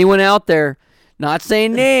 there's what? anyone out there, not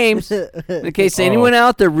saying names, in case Oh. anyone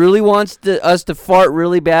out there really wants us to fart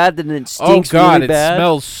really bad, then it Oh stinks God, really it bad.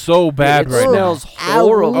 smells so bad It right smells now.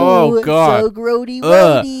 horrible. Oh, God. So grody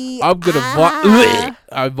Ugh, roady. I'm gonna Ah.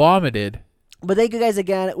 I vomited. But thank you guys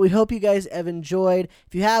again. We hope you guys have enjoyed.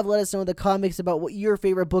 If you have, let us know in the comments about what your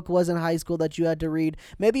favorite book was in high school that you had to read.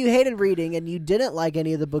 Maybe you hated reading and you didn't like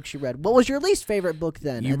any of the books you read. What was your least favorite book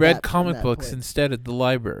then? You read comic books instead at the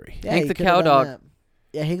library. Yeah, Hank you the could've Cow done Dog. that.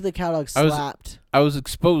 Yeah, Hank the Cow Dog I was- slapped. I was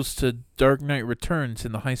exposed to Dark Knight Returns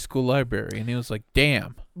in the high school library, and he was like,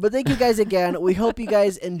 damn. But thank you guys again. We hope you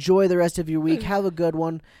guys enjoy the rest of your week. Have a good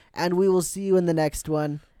one, and we will see you in the next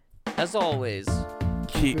one. As always.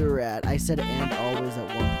 Keep- We were at. I said and always at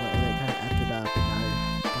one point, and then kind of effed it up. And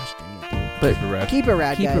now, gosh dang it, dude. But Keep it rad. Keep it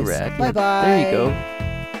rad, keep guys. it rad. Bye bye. There you go.